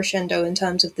its crescendo in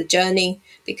terms of the journey,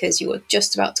 because you were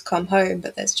just about to come home,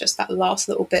 but there's just that last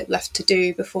little bit left to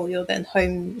do before you're then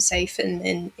home safe and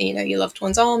in your loved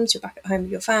one's arms. You're back at home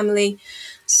with your family.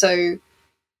 So,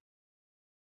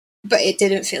 but it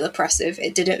didn't feel oppressive.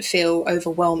 It didn't feel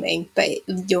overwhelming. But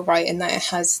you're right in that it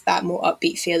has that more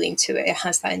upbeat feeling to it. It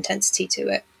has that intensity to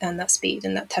it, and that speed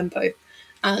and that tempo.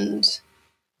 And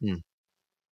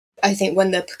I think when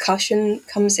the percussion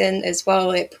comes in as well,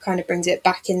 it kind of brings it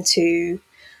back into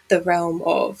the realm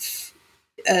of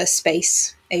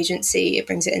space agency. It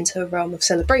brings it into a realm of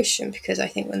celebration, because I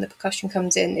think when the percussion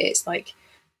comes in, it's like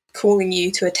calling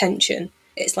you to attention.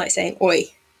 It's like saying,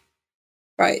 "Oi,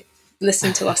 right,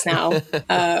 listen to us now.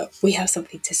 We have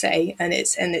something to say," and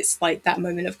it's like that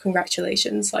moment of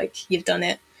congratulations, like you've done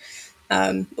it,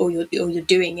 or you're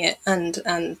doing it, and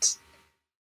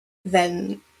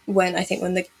then when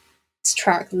the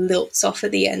track lilts off at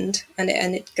the end, and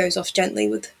it goes off gently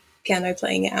with piano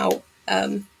playing it out.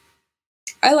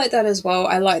 I like that as well.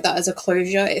 I like that as a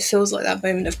closure. It feels like that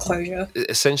moment of closure.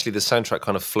 Essentially, the soundtrack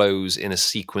kind of flows in a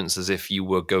sequence as if you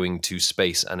were going to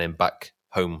space and then back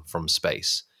home from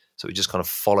space. So it just kind of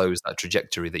follows that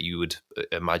trajectory that you would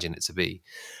imagine it to be.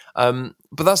 But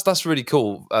that's really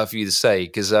cool for you to say,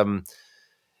 because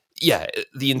yeah,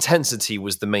 the intensity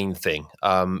was the main thing.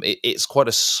 It's quite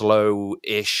a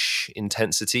slow-ish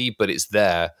intensity, but it's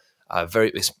there.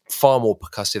 It's far more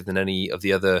percussive than any of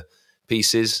the other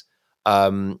pieces.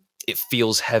 It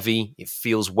feels heavy. It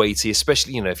feels weighty,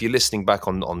 especially, if you're listening back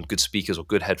on good speakers or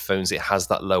good headphones, it has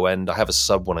that low end. I have a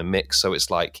sub when I mix, so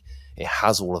it's like it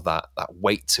has all of that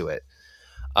weight to it.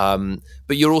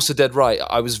 But you're also dead right.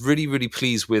 I was really, really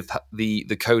pleased with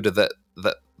the coda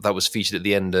that was featured at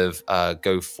the end of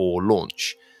Go for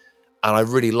Launch, and I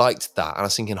really liked that. And I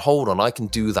was thinking, hold on, I can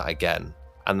do that again,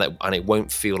 and it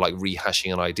won't feel like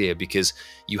rehashing an idea, because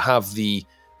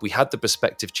we had the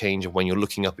perspective change of when you're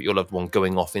looking up at your loved one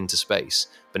going off into space,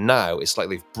 but now it's like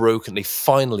they've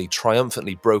finally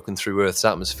triumphantly broken through Earth's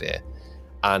atmosphere,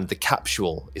 and the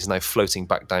capsule is now floating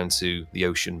back down to the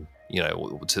ocean,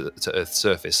 to Earth's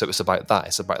surface. So it's about that.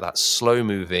 It's about that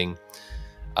slow-moving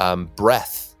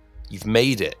breath. You've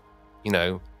made it.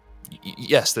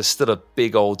 Yes, there's still a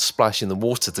big old splash in the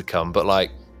water to come, but like,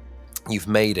 you've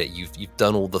made it. You've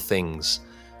done all the things,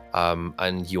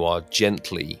 and you are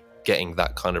gently getting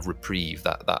that kind of reprieve,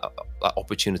 that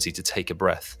opportunity to take a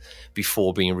breath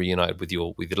before being reunited with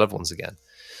your loved ones again.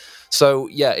 So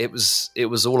yeah, it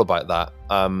was all about that.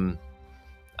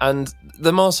 And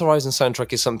the Mars Horizon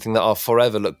soundtrack is something that I'll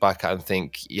forever look back at and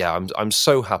think, yeah, I'm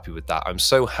so happy with that. I'm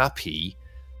so happy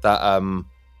that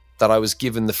that I was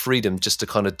given the freedom just to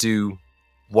kind of do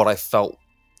what I felt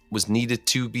was needed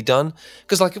to be done.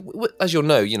 Because, like, as you'll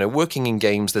know, working in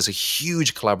games, there's a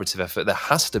huge collaborative effort. There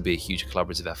has to be a huge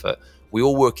collaborative effort. We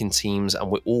all work in teams, and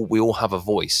we all have a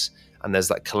voice, and there's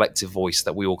that collective voice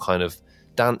that we all kind of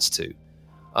dance to.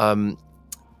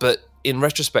 But in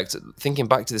retrospect, thinking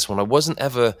back to this one, I wasn't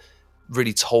ever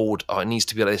really told, it needs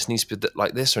to be like this, needs to be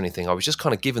like this, or anything. I was just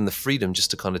kind of given the freedom just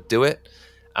to kind of do it.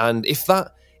 And if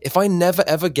I never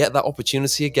ever get that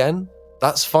opportunity again,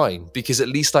 that's fine, because at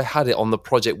least I had it on the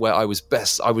project where I was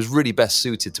really best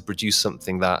suited to produce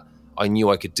something that I knew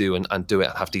I could do and do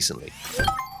it half decently.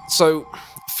 So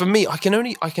for me, I can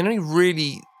only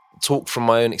really talk from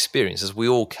my own experience, as we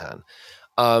all can.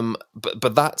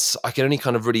 But I can only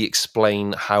kind of really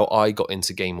explain how I got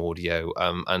into game audio,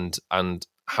 and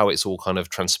how it's all kind of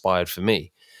transpired for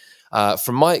me.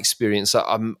 From my experience,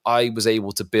 I was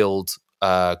able to build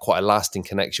quite a lasting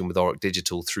connection with Auric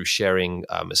Digital through sharing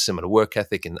a similar work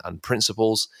ethic and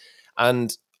principles.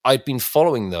 And I'd been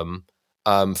following them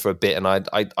for a bit, and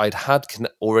I'd had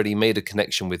already made a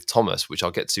connection with Thomas, which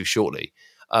I'll get to shortly.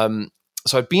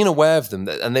 So I'd been aware of them,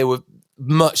 and they were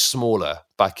much smaller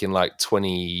back in like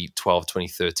 2012,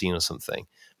 2013 or something,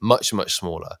 much, much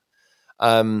smaller.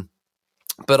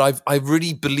 But I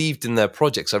really believed in their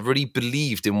projects. I really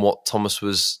believed in what Thomas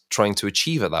was trying to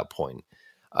achieve at that point.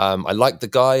 I liked the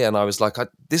guy, and I was like,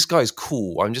 this guy's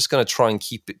cool. I'm just going to try and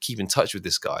keep in touch with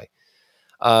this guy.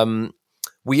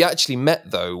 We actually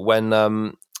met, though, when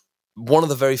one of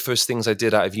the very first things I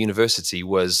did out of university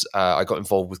was I got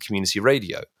involved with community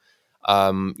radio.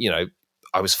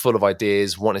 I was full of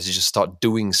ideas, wanted to just start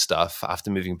doing stuff after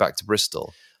moving back to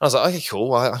Bristol. And I was like, okay,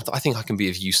 cool. I think I can be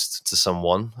of use to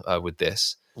someone with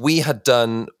this. We had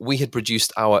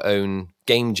produced our own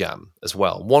game jam as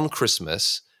well. One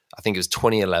Christmas, I think it was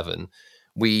 2011,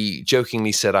 we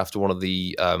jokingly said after one of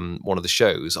the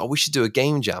shows, we should do a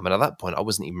game jam. And at that point, I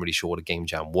wasn't even really sure what a game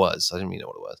jam was. I didn't really know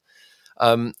what it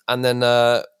was. And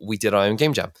then we did our own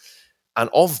game jam. And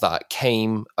of that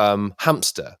came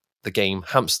Hamster, the game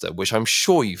Hamster, which I'm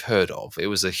sure you've heard of. It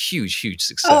was a huge, huge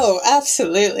success. Oh,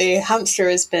 absolutely. Hamster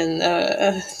has been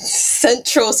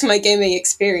central to my gaming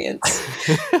experience.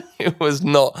 It was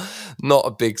not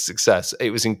a big success. It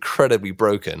was incredibly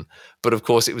broken. But of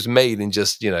course, it was made in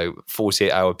just,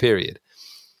 48-hour period.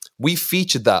 We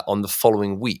featured that on the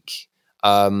following week.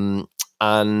 And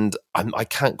I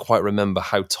can't quite remember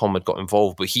how Tom had got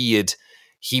involved, but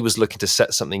he was looking to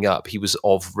set something up. He was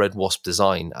of Red Wasp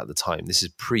Design at the time. This is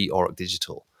pre-Auric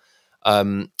Digital.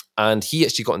 And he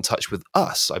actually got in touch with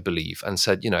us, I believe, and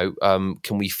said,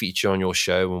 can we feature on your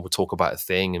show, and we'll talk about a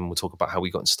thing, and we'll talk about how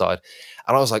we got started.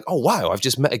 And I was like, oh, wow, I've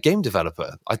just met a game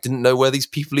developer. I didn't know where these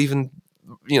people even,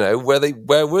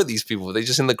 where were these people? Were they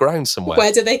just in the ground somewhere?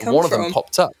 Where did they come from? One of them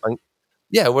popped up. And,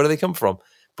 yeah, where do they come from?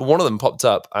 But one of them popped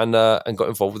up and got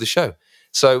involved with the show.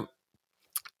 So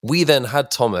we then had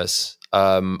Thomas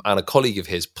and a colleague of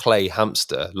his play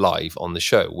Hamster live on the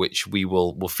show, which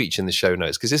we'll feature in the show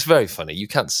notes because it's very funny. You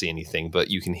can't see anything, but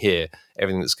you can hear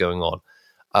everything that's going on.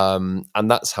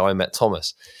 And that's how I met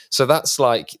Thomas. So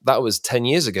that was 10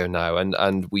 years ago now,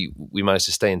 and we managed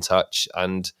to stay in touch,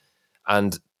 and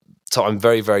so I'm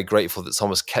very, very grateful that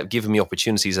Thomas kept giving me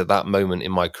opportunities at that moment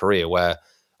in my career where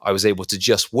I was able to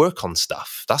just work on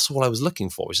stuff. That's all I was looking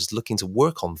for, was just looking to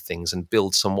work on things and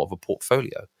build somewhat of a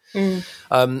portfolio.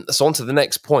 So on to the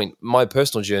next point, my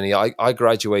personal journey, I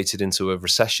graduated into a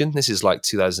recession. This is like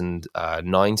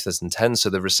 2009, 2010. So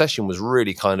the recession was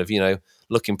really kind of,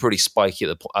 looking pretty spiky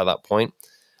at that point.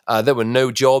 There were no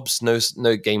jobs,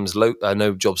 no games,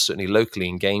 no jobs certainly locally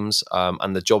in games.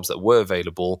 And the jobs that were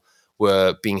available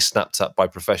were being snapped up by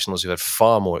professionals who had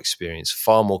far more experience,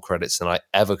 far more credits than I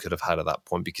ever could have had at that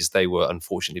point, because they were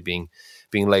unfortunately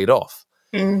being laid off.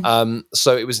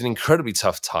 So it was an incredibly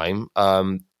tough time.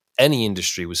 Any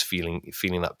industry was feeling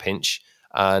that pinch,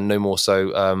 and no more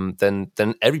so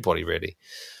than everybody really.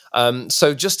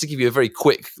 So just to give you a very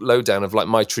quick lowdown of like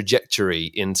my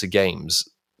trajectory into games.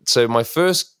 So my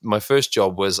first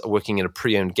job was working in a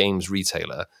pre-owned games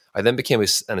retailer. I then became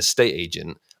an estate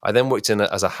agent. I then worked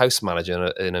as a house manager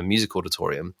in a music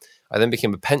auditorium. I then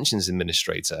became a pensions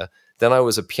administrator. Then I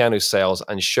was a piano sales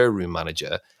and showroom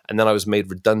manager. And then I was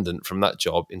made redundant from that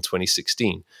job in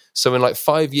 2016. So in like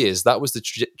 5 years, that was the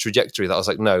trajectory that I was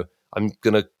like, no, I'm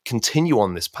going to continue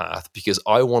on this path because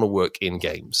I want to work in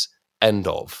games. End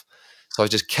of. So I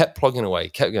just kept plugging away,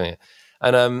 kept going.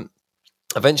 And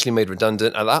eventually made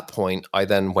redundant. At that point, I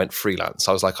then went freelance.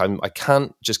 I was like, I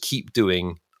can't just keep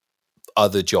doing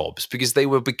other jobs because they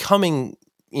were becoming,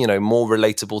 more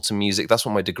relatable to music. That's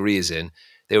what my degree is in.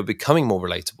 They were becoming more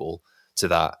relatable to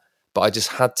that. But I just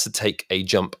had to take a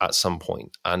jump at some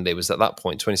point. And it was at that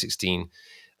point, 2016,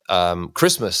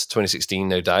 Christmas 2016,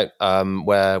 no doubt,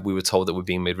 where we were told that we're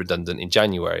being made redundant in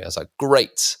January. I was like,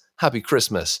 great, happy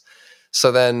Christmas. So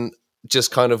then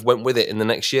just kind of went with it in the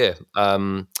next year,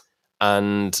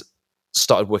 and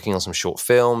started working on some short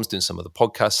films, doing some of the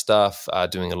podcast stuff,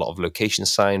 doing a lot of location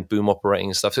sound, boom operating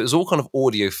and stuff. So it was all kind of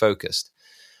audio focused.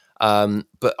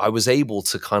 But I was able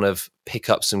to kind of pick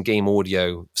up some game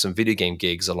audio, some video game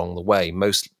gigs along the way,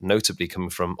 most notably coming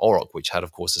from Auroch, which had,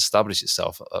 of course, established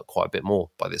itself quite a bit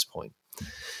more by this point.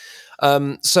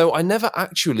 So I never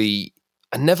actually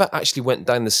went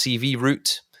down the CV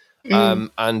route.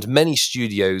 And many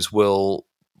studios will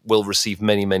receive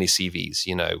many CVs.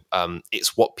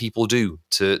 It's what people do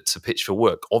to pitch for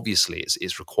work. Obviously,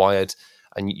 it's required,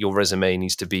 and your resume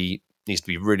needs to be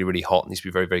really, really hot, needs to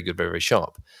be very, very good, very, very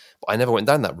sharp. But I never went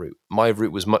down that route. My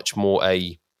route was much more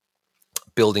a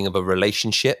building of a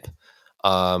relationship,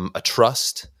 a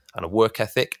trust, and a work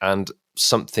ethic, and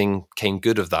something came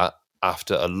good of that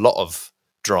after a lot of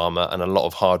drama and a lot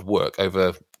of hard work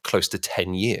over close to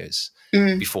 10 years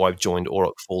before I joined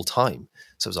Auroch full time.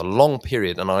 So it was a long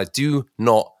period, and I do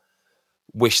not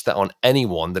wish that on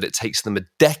anyone, that it takes them a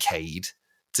decade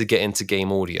to get into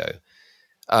game audio.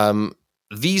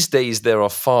 These days, there are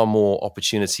far more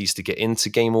opportunities to get into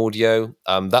game audio.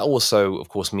 That also, of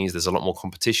course, means there's a lot more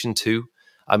competition too.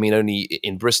 I mean, only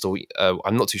in Bristol,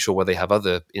 I'm not too sure where they have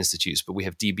other institutes, but we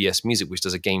have DBS Music, which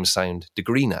does a game sound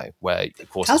degree now, where, of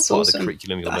course, that's part of the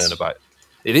curriculum you'll learn about.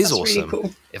 It is awesome. Really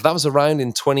cool. If that was around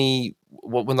in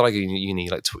when did I go to uni?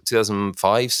 Like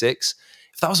 2005, 6?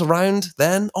 If that was around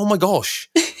then, oh my gosh,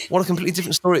 what a completely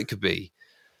different story it could be.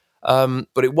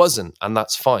 But it wasn't, and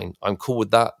that's fine. I'm cool with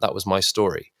that. That was my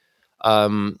story.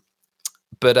 But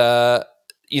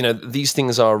these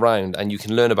things are around, and you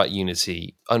can learn about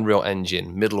Unity, Unreal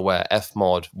Engine, middleware,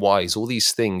 Fmod, Wise, all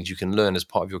these things you can learn as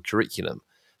part of your curriculum.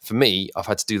 For me, I've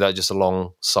had to do that just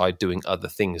alongside doing other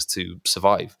things to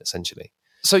survive, essentially.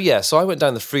 So I went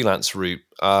down the freelance route,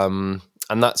 and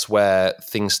that's where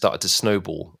things started to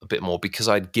snowball a bit more because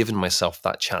I'd given myself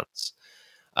that chance.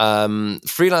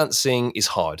 Freelancing is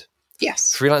hard.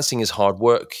 Yes. Freelancing is hard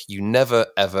work. You never,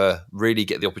 ever really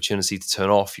get the opportunity to turn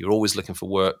off. You're always looking for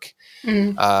work.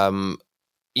 There's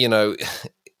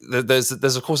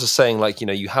of course a saying like,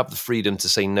 you have the freedom to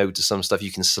say no to some stuff.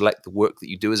 You can select the work that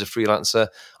you do as a freelancer.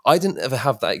 I didn't ever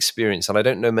have that experience, and I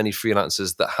don't know many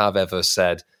freelancers that have ever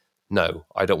said, no,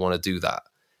 I don't want to do that.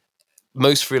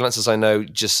 Most freelancers I know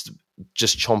just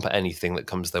chomp at anything that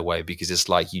comes their way because it's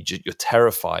like you're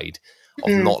terrified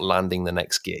of not landing the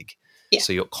next gig. Yeah.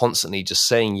 So you're constantly just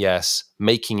saying yes,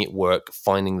 making it work,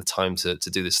 finding the time to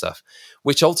do this stuff,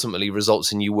 which ultimately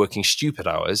results in you working stupid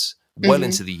hours well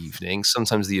into the evening,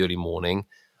 sometimes the early morning,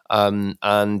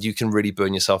 and you can really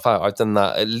burn yourself out. I've done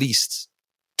that at least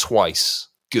twice,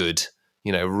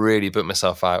 really burnt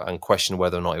myself out and questioned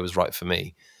whether or not it was right for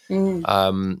me.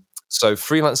 So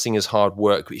freelancing is hard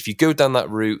work. If you go down that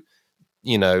route,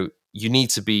 you know, you need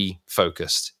to be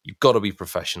focused. You've got to be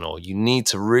professional. You need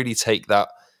to really take that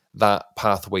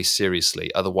pathway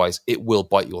seriously. Otherwise, it will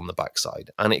bite you on the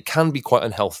backside, and it can be quite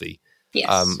unhealthy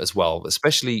as well.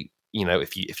 Especially, you know,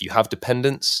 if you have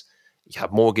dependents, you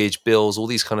have mortgage bills, all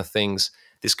these kind of things.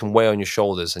 This can weigh on your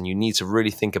shoulders, and you need to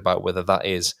really think about whether that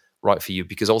is right for you,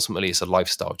 because ultimately it's a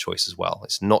lifestyle choice as well.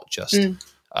 It's not just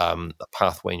a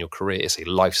pathway in your career; it's a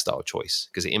lifestyle choice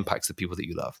because it impacts the people that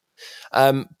you love.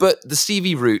 But the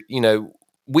CV route, you know,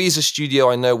 we as a studio,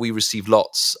 I know we receive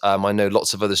lots. I know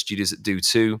lots of other studios that do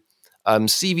too.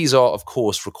 CVs are, of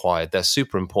course, required. They're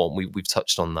super important. We've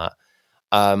touched on that.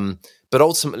 But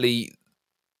ultimately,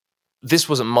 this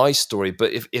wasn't my story.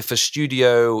 But if a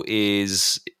studio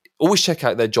is, always check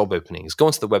out their job openings. Go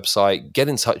onto the website, get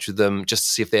in touch with them just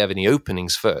to see if they have any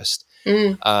openings first.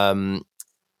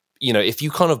 You know, if you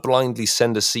kind of blindly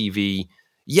send a CV,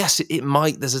 yes, it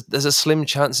might. There's a slim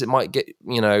chance it might get,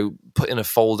 you know, put in a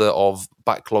folder of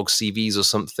backlog CVs or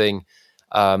something.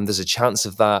 There's a chance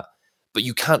of that, but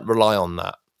you can't rely on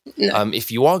that. No.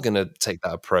 If you are going to take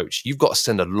that approach, you've got to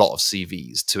send a lot of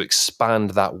CVs to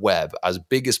expand that web as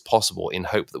big as possible in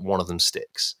hope that one of them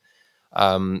sticks.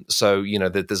 So, you know,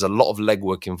 there's a lot of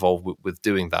legwork involved with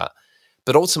doing that.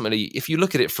 But ultimately, if you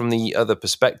look at it from the other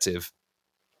perspective,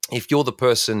 if you're the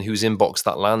person whose inbox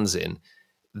that lands in,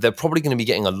 they're probably going to be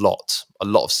getting a lot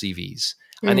of CVs.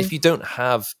 And if you don't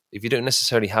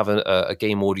necessarily have a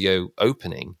game audio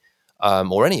opening,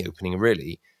 or any opening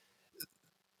really,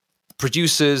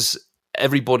 producers,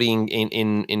 everybody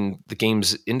in the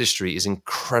games industry is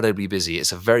incredibly busy.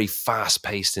 It's a very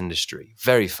fast-paced industry,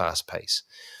 very fast-paced.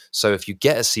 So if you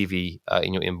get a CV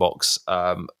in your inbox,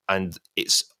 and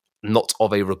it's not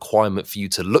of a requirement for you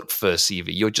to look for a CV,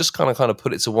 you'll just kind of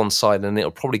put it to one side, and it'll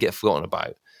probably get forgotten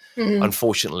about.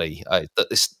 Unfortunately, I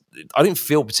don't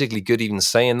feel particularly good even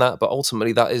saying that, but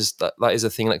ultimately that is a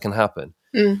thing that can happen.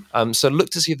 So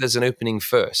look to see if there's an opening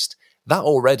first. That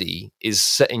already is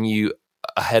setting you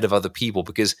ahead of other people,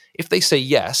 because if they say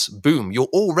yes, boom, you're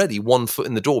already 1 foot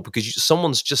in the door, because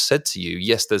someone's just said to you,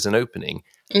 yes, there's an opening,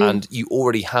 and you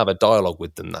already have a dialogue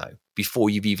with them now before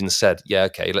you've even said, yeah,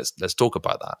 okay, let's talk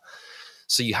about that.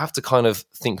 So you have to kind of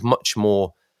think much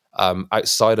more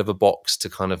outside of a box to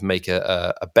kind of make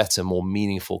a better, more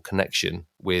meaningful connection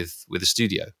with the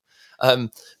studio.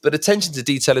 But attention to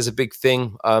detail is a big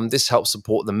thing. This helps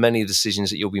support the many decisions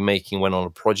that you'll be making when on a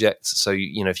project. So,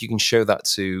 you know, if you can show that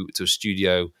to a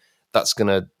studio, that's going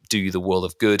to do you the world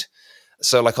of good.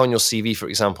 So like on your CV, for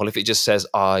example, if it just says,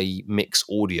 I mix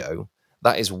audio,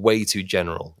 that is way too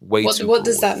general, What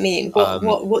does that mean?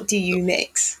 What do you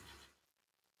mix?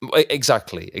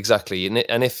 Exactly.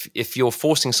 And if you're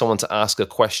forcing someone to ask a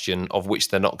question of which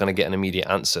they're not going to get an immediate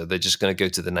answer, they're just going to go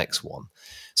to the next one.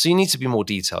 So you need to be more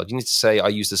detailed. You need to say, I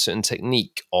used a certain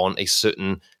technique on a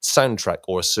certain soundtrack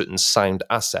or a certain sound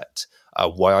asset,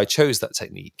 why I chose that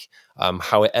technique,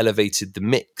 how it elevated the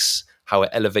mix, how it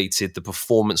elevated the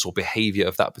performance or behavior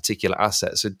of that particular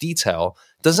asset. So detail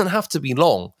doesn't have to be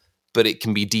long, but it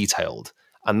can be detailed.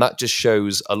 And that just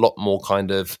shows a lot more kind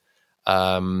of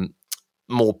a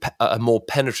more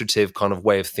penetrative kind of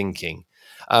way of thinking.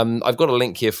 I've got a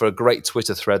link here for a great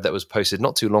Twitter thread that was posted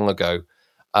not too long ago.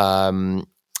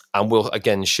 And we'll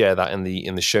again share that in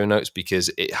the show notes, because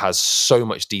it has so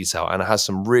much detail and it has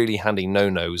some really handy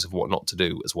no-nos of what not to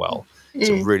do as well. It's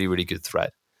a really, really good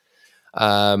thread.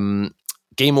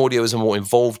 Game audio is a more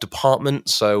involved department.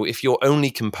 So if you're only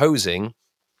composing,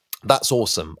 that's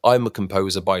awesome. I'm a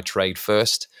composer by trade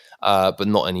first, but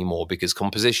not anymore, because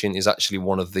composition is actually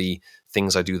one of the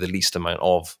things I do the least amount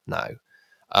of now.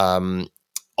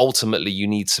 Ultimately, you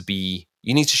need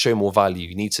to show more value.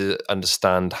 You need to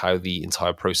understand how the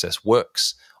entire process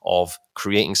works of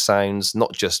creating sounds,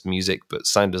 not just music, but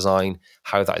sound design,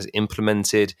 how that is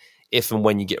implemented. If and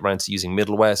when you get around to using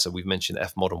middleware, so we've mentioned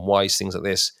Fmod and Wwise, things like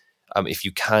this, if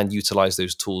you can utilize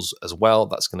those tools as well,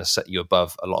 that's going to set you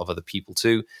above a lot of other people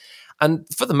too. And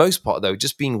for the most part, though,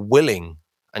 just being willing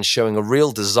and showing a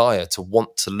real desire to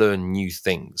want to learn new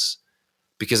things.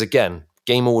 Because again,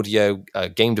 game audio,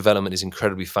 game development is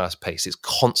incredibly fast-paced. It's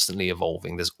constantly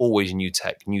evolving. There's always new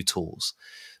tech, new tools.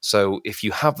 So if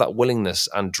you have that willingness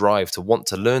and drive to want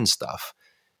to learn stuff,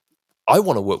 I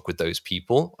want to work with those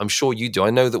people. I'm sure you do.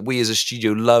 I know that we as a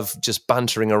studio love just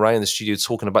bantering around the studio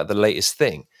talking about the latest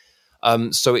thing.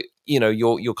 So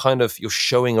you're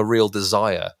showing a real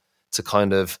desire to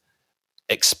kind of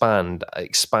expand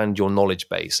your knowledge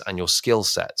base and your skill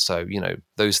set. So, you know,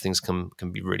 those things can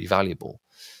be really valuable.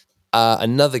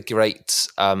 Another great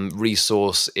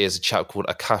resource is a chap called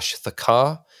Akash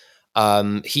Thakar.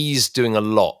 He's doing a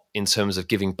lot in terms of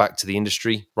giving back to the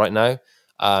industry right now.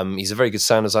 He's a very good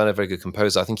sound designer, very good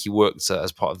composer. I think he worked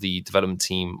as part of the development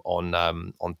team on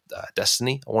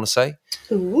Destiny, I want to say.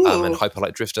 And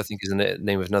Hyperlight Drifter, I think, is the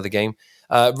name of another game.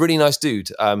 Really nice dude.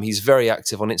 He's very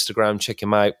active on Instagram. Check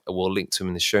him out. We'll link to him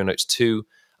in the show notes too.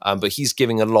 But he's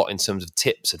giving a lot in terms of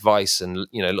tips, advice, and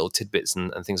little tidbits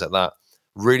and things like that.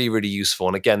 Really, really useful.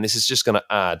 And again, this is just going to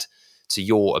add to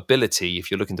your ability,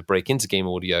 if you're looking to break into game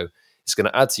audio, it's going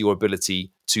to add to your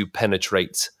ability to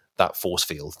penetrate that force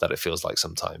field that it feels like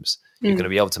sometimes. You're going to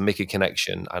be able to make a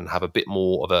connection and have a bit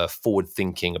more of a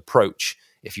forward-thinking approach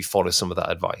if you follow some of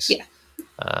that advice. Yeah.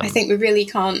 I think we really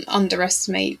can't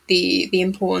underestimate the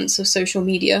importance of social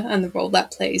media and the role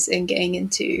that plays in getting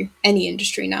into any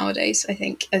industry nowadays. I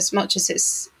think as much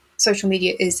as social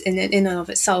media is in and of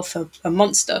itself a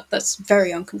monster that's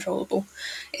very uncontrollable,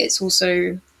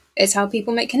 it's how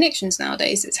people make connections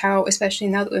nowadays. It's how, especially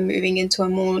now that we're moving into a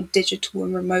more digital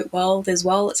and remote world as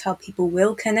well, it's how people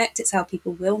will connect, it's how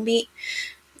people will meet.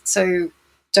 So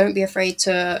don't be afraid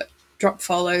to drop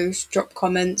follows, drop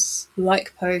comments,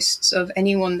 like posts of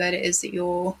anyone that it is that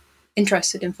you're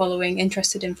interested in following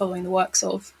the works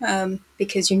of,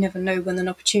 because you never know when an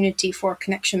opportunity for a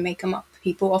connection may come up.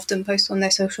 People often post on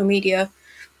their social media,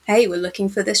 hey, we're looking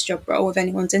for this job role. If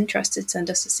anyone's interested,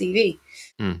 send us a CV.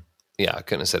 Yeah, I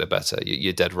couldn't have said it better.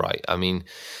 You're dead right. I mean,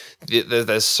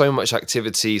 there's so much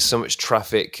activity, so much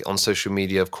traffic on social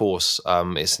media. Of course,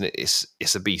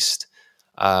 it's a beast,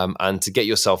 and to get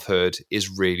yourself heard is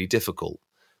really difficult.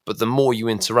 But the more you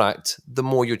interact, the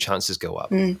more your chances go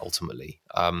up. Ultimately,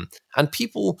 and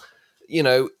people,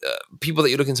 people that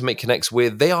you're looking to make connects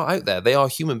with, they are out there. They are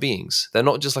human beings. They're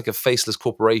not just like a faceless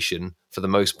corporation for the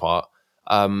most part.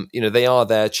 They are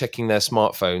there checking their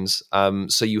smartphones.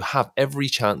 So you have every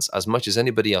chance, as much as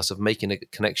anybody else, of making a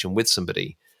connection with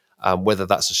somebody, whether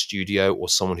that's a studio or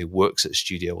someone who works at a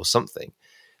studio or something.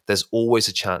 There's always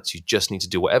a chance. You just need to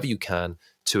do whatever you can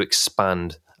to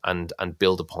expand and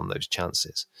build upon those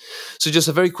chances. So just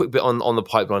a very quick bit on the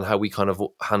pipeline, how we kind of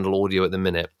handle audio at the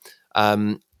minute.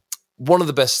 One of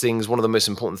the best things, one of the most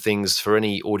important things for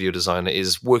any audio designer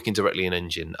is working directly in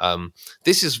Engine.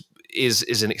 This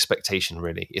is an expectation,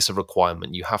 really. It's a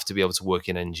requirement. You have to be able to work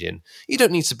in Engine. You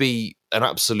don't need to be an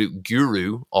absolute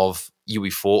guru of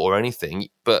UE4 or anything,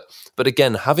 but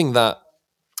again, having that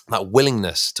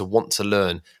willingness to want to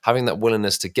learn, having that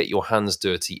willingness to get your hands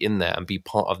dirty in there and be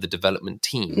part of the development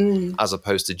team, as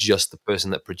opposed to just the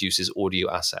person that produces audio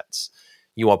assets.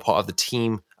 You are part of the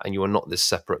team and you are not this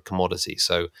separate commodity.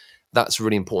 So that's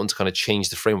really important to kind of change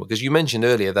the framework. Because you mentioned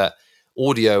earlier that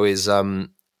audio is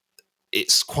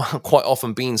it's quite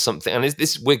often been something, and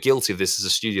we're guilty of this as a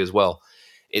studio as well.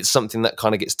 It's something that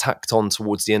kind of gets tacked on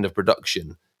towards the end of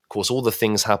production. Of course, all the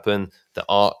things happen, the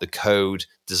art, the code,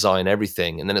 design,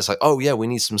 everything. And then it's like, oh yeah, we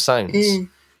need some sounds.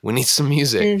 We need some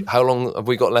music. How long have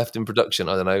we got left in production?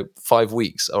 I don't know, 5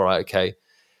 weeks. All right, okay.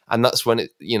 And that's when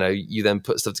you then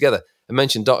put stuff together. I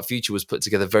mentioned Dark Future was put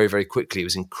together very, very quickly. It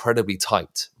was incredibly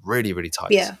tight, really, really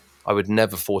tight. Yeah. I would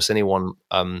never force anyone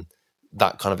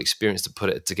that kind of experience to put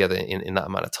it together in that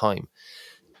amount of time.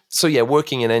 So yeah,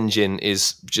 working in Engine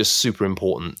is just super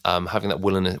important, having that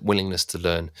willingness to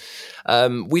learn.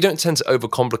 We don't tend to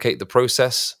overcomplicate the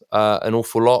process an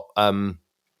awful lot.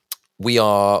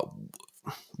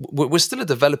 We're still a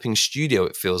developing studio,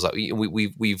 it feels like.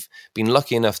 We've been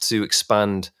lucky enough to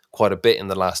expand quite a bit in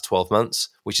the last 12 months,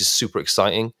 which is super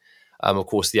exciting. Of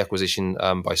course, the acquisition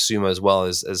by Sumo as well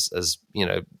as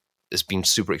it's been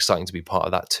super exciting to be part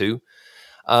of that too.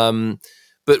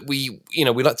 But we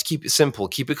like to keep it simple,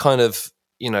 keep it kind of,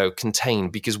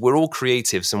 contained, because we're all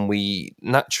creatives and we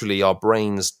naturally, our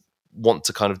brains want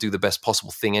to kind of do the best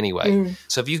possible thing anyway.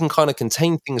 So if you can kind of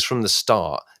contain things from the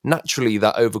start, naturally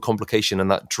that overcomplication and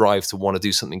that drive to want to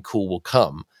do something cool will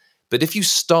come. But if you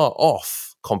start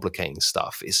off complicating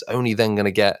stuff, it's only then going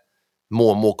to get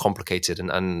more and more complicated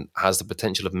and has the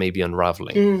potential of maybe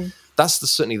unraveling. That's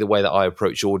certainly the way that I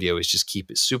approach audio, is just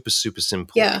keep it super, super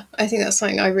simple. Yeah, I think that's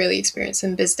something I really experience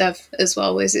in BizDev as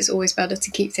well, is it's always better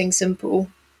to keep things simple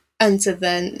and to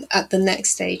then at the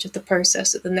next stage of the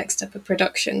process, at the next step of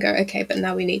production, go, okay, but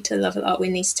now we need to level up, we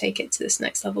need to take it to this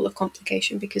next level of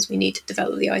complication because we need to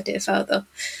develop the idea further.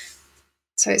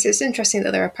 So it's interesting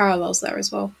that there are parallels there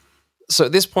as well. So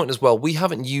at this point as well, we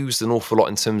haven't used an awful lot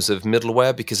in terms of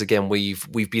middleware because, again,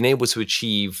 we've been able to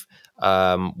achieve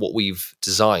what we've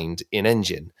designed in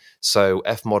Engine. So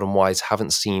Fmod and Wwise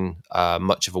haven't seen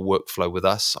much of a workflow with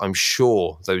us. I'm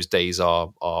sure those days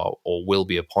are or will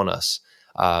be upon us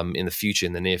in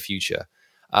the near future,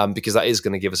 because that is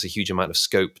going to give us a huge amount of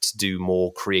scope to do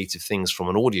more creative things from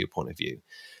an audio point of view.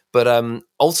 But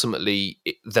ultimately,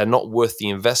 they're not worth the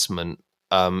investment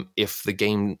if the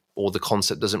game or the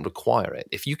concept doesn't require it.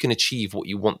 If you can achieve what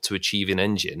you want to achieve in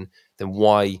engine, then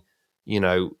why,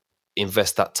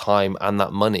 invest that time and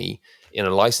that money in a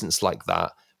license like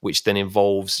that, which then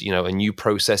involves, a new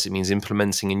process. It means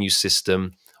implementing a new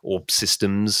system or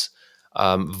systems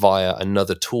via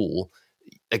another tool.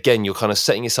 Again, you're kind of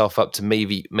setting yourself up to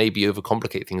maybe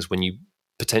overcomplicate things when you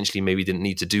potentially maybe didn't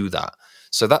need to do that.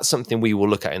 So that's something we will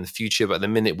look at in the future. But at the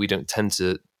minute, we don't tend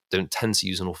to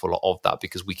use an awful lot of that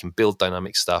because we can build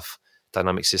dynamic stuff,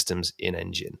 dynamic systems in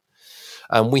engine.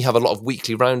 We have a lot of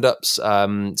weekly roundups.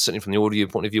 Certainly from the audio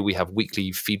point of view, we have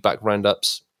weekly feedback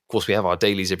roundups. Of course, we have our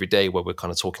dailies every day where we're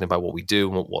kind of talking about what we do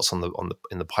and what's in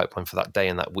the pipeline for that day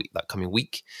and that week, that coming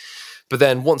week. But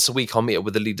then once a week, I'll meet up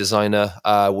with the lead designer.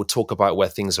 We'll talk about where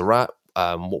things are at,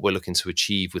 what we're looking to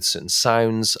achieve with certain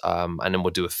sounds, and then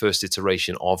we'll do a first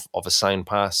iteration of a sound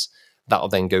pass. That'll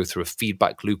then go through a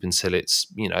feedback loop until it's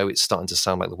starting to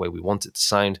sound like the way we want it to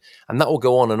sound. And that will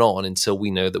go on and on until we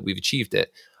know that we've achieved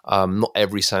it. Not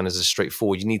every sound is as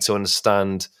straightforward. You need to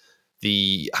understand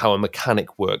how a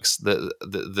mechanic works,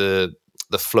 the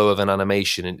flow of an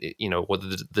animation, and or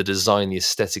the design, the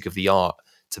aesthetic of the art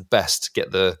to best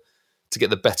get the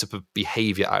better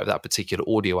behavior out of that particular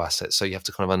audio asset. So you have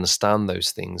to kind of understand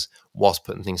those things whilst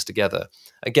putting things together.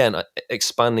 Again,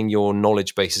 expanding your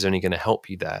knowledge base is only going to help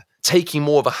you there. Taking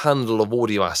more of a handle of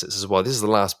audio assets as well. This is the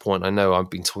last point. I know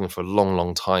I've been talking for a long,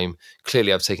 long time.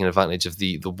 Clearly, I've taken advantage of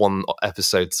the one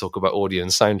episode to talk about audio and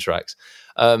soundtracks.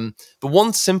 But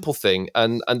one simple thing,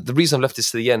 and the reason I've left this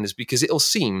to the end is because it'll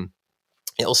seem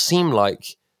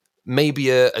like maybe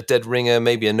a dead ringer,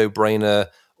 maybe a no-brainer,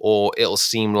 or it'll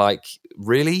seem like,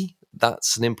 really?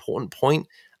 That's an important point?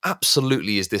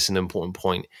 Absolutely is this an important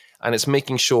point. And it's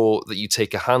making sure that you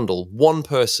take a handle. One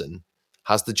person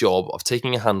has the job of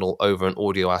taking a handle over an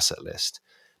audio asset list,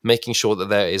 making sure that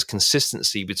there is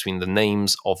consistency between the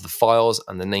names of the files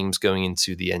and the names going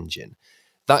into the engine.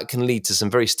 That can lead to some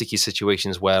very sticky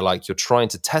situations where you're trying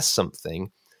to test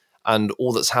something and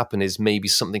all that's happened is maybe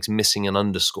something's missing an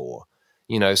underscore.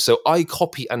 So I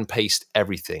copy and paste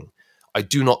everything. I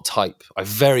do not type. I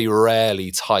very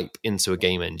rarely type into a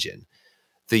game engine.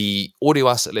 The audio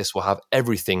asset list will have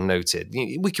everything noted.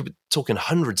 We could be talking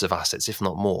hundreds of assets, if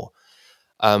not more.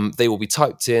 They will be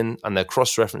typed in and they're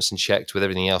cross-referenced and checked with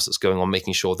everything else that's going on,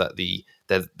 making sure that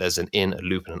there's an in, a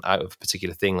loop, and an out of a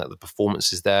particular thing, that the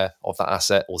performance is there of that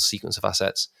asset or the sequence of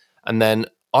assets. And then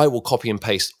I will copy and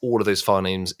paste all of those file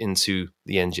names into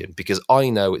the engine because I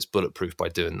know it's bulletproof by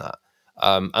doing that.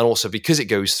 And also because it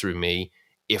goes through me,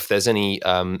 if there's any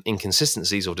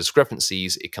inconsistencies or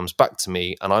discrepancies, it comes back to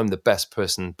me and I'm the best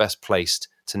placed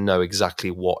to know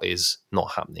exactly what is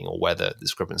not happening or where the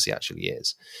discrepancy actually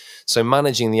is. So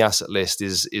managing the asset list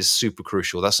is super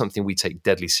crucial. That's something we take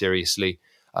deadly seriously.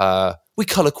 We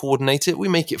color coordinate it. We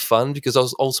make it fun because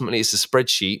ultimately it's a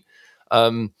spreadsheet.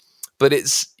 But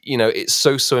it's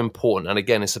so important. And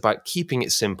again, it's about keeping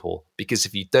it simple because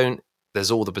if you don't, there's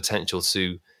all the potential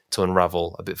to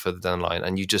unravel a bit further down the line,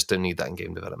 and you just don't need that in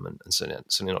game development, and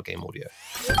certainly not game audio.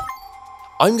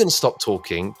 I'm going to stop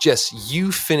talking. Jess,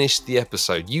 you finished the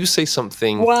episode. You say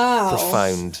something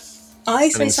profound. I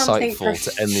say something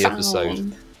insightful to end the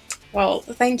episode. Well,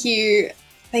 thank you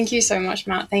so much,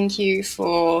 Matt. Thank you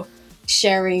for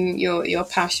sharing your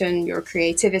passion, your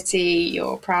creativity,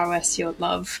 your prowess, your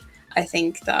love. I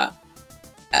think that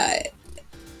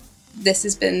this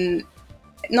has been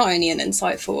not only an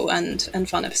insightful and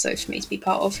fun episode for me to be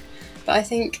part of, but I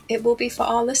think it will be for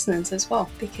our listeners as well,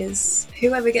 because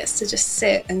whoever gets to just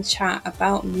sit and chat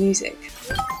about music.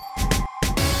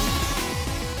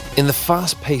 In the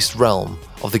fast-paced realm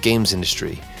of the games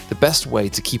industry, the best way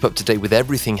to keep up to date with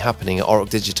everything happening at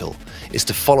Auroch Digital is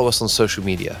to follow us on social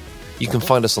media. You can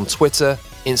find us on Twitter,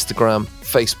 Instagram,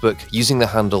 Facebook using the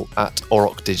handle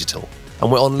 @Auroch Digital.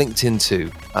 And we're on LinkedIn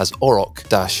too as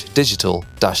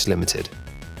Auroch-Digital-Limited.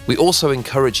 We also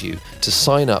encourage you to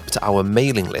sign up to our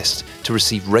mailing list to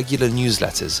receive regular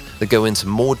newsletters that go into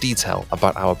more detail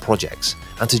about our projects,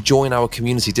 and to join our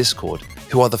community Discord,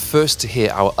 who are the first to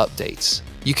hear our updates.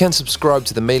 You can subscribe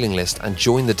to the mailing list and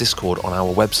join the Discord on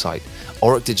our website,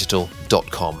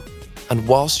 aurochdigital.com. And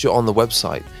whilst you're on the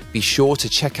website, be sure to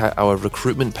check out our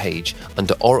recruitment page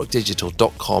under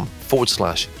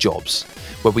aurochdigital.com/jobs,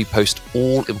 where we post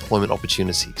all employment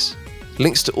opportunities.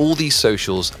 Links to all these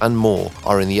socials and more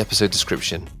are in the episode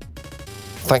description.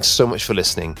 Thanks so much for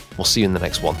listening. We'll see you in the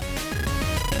next one.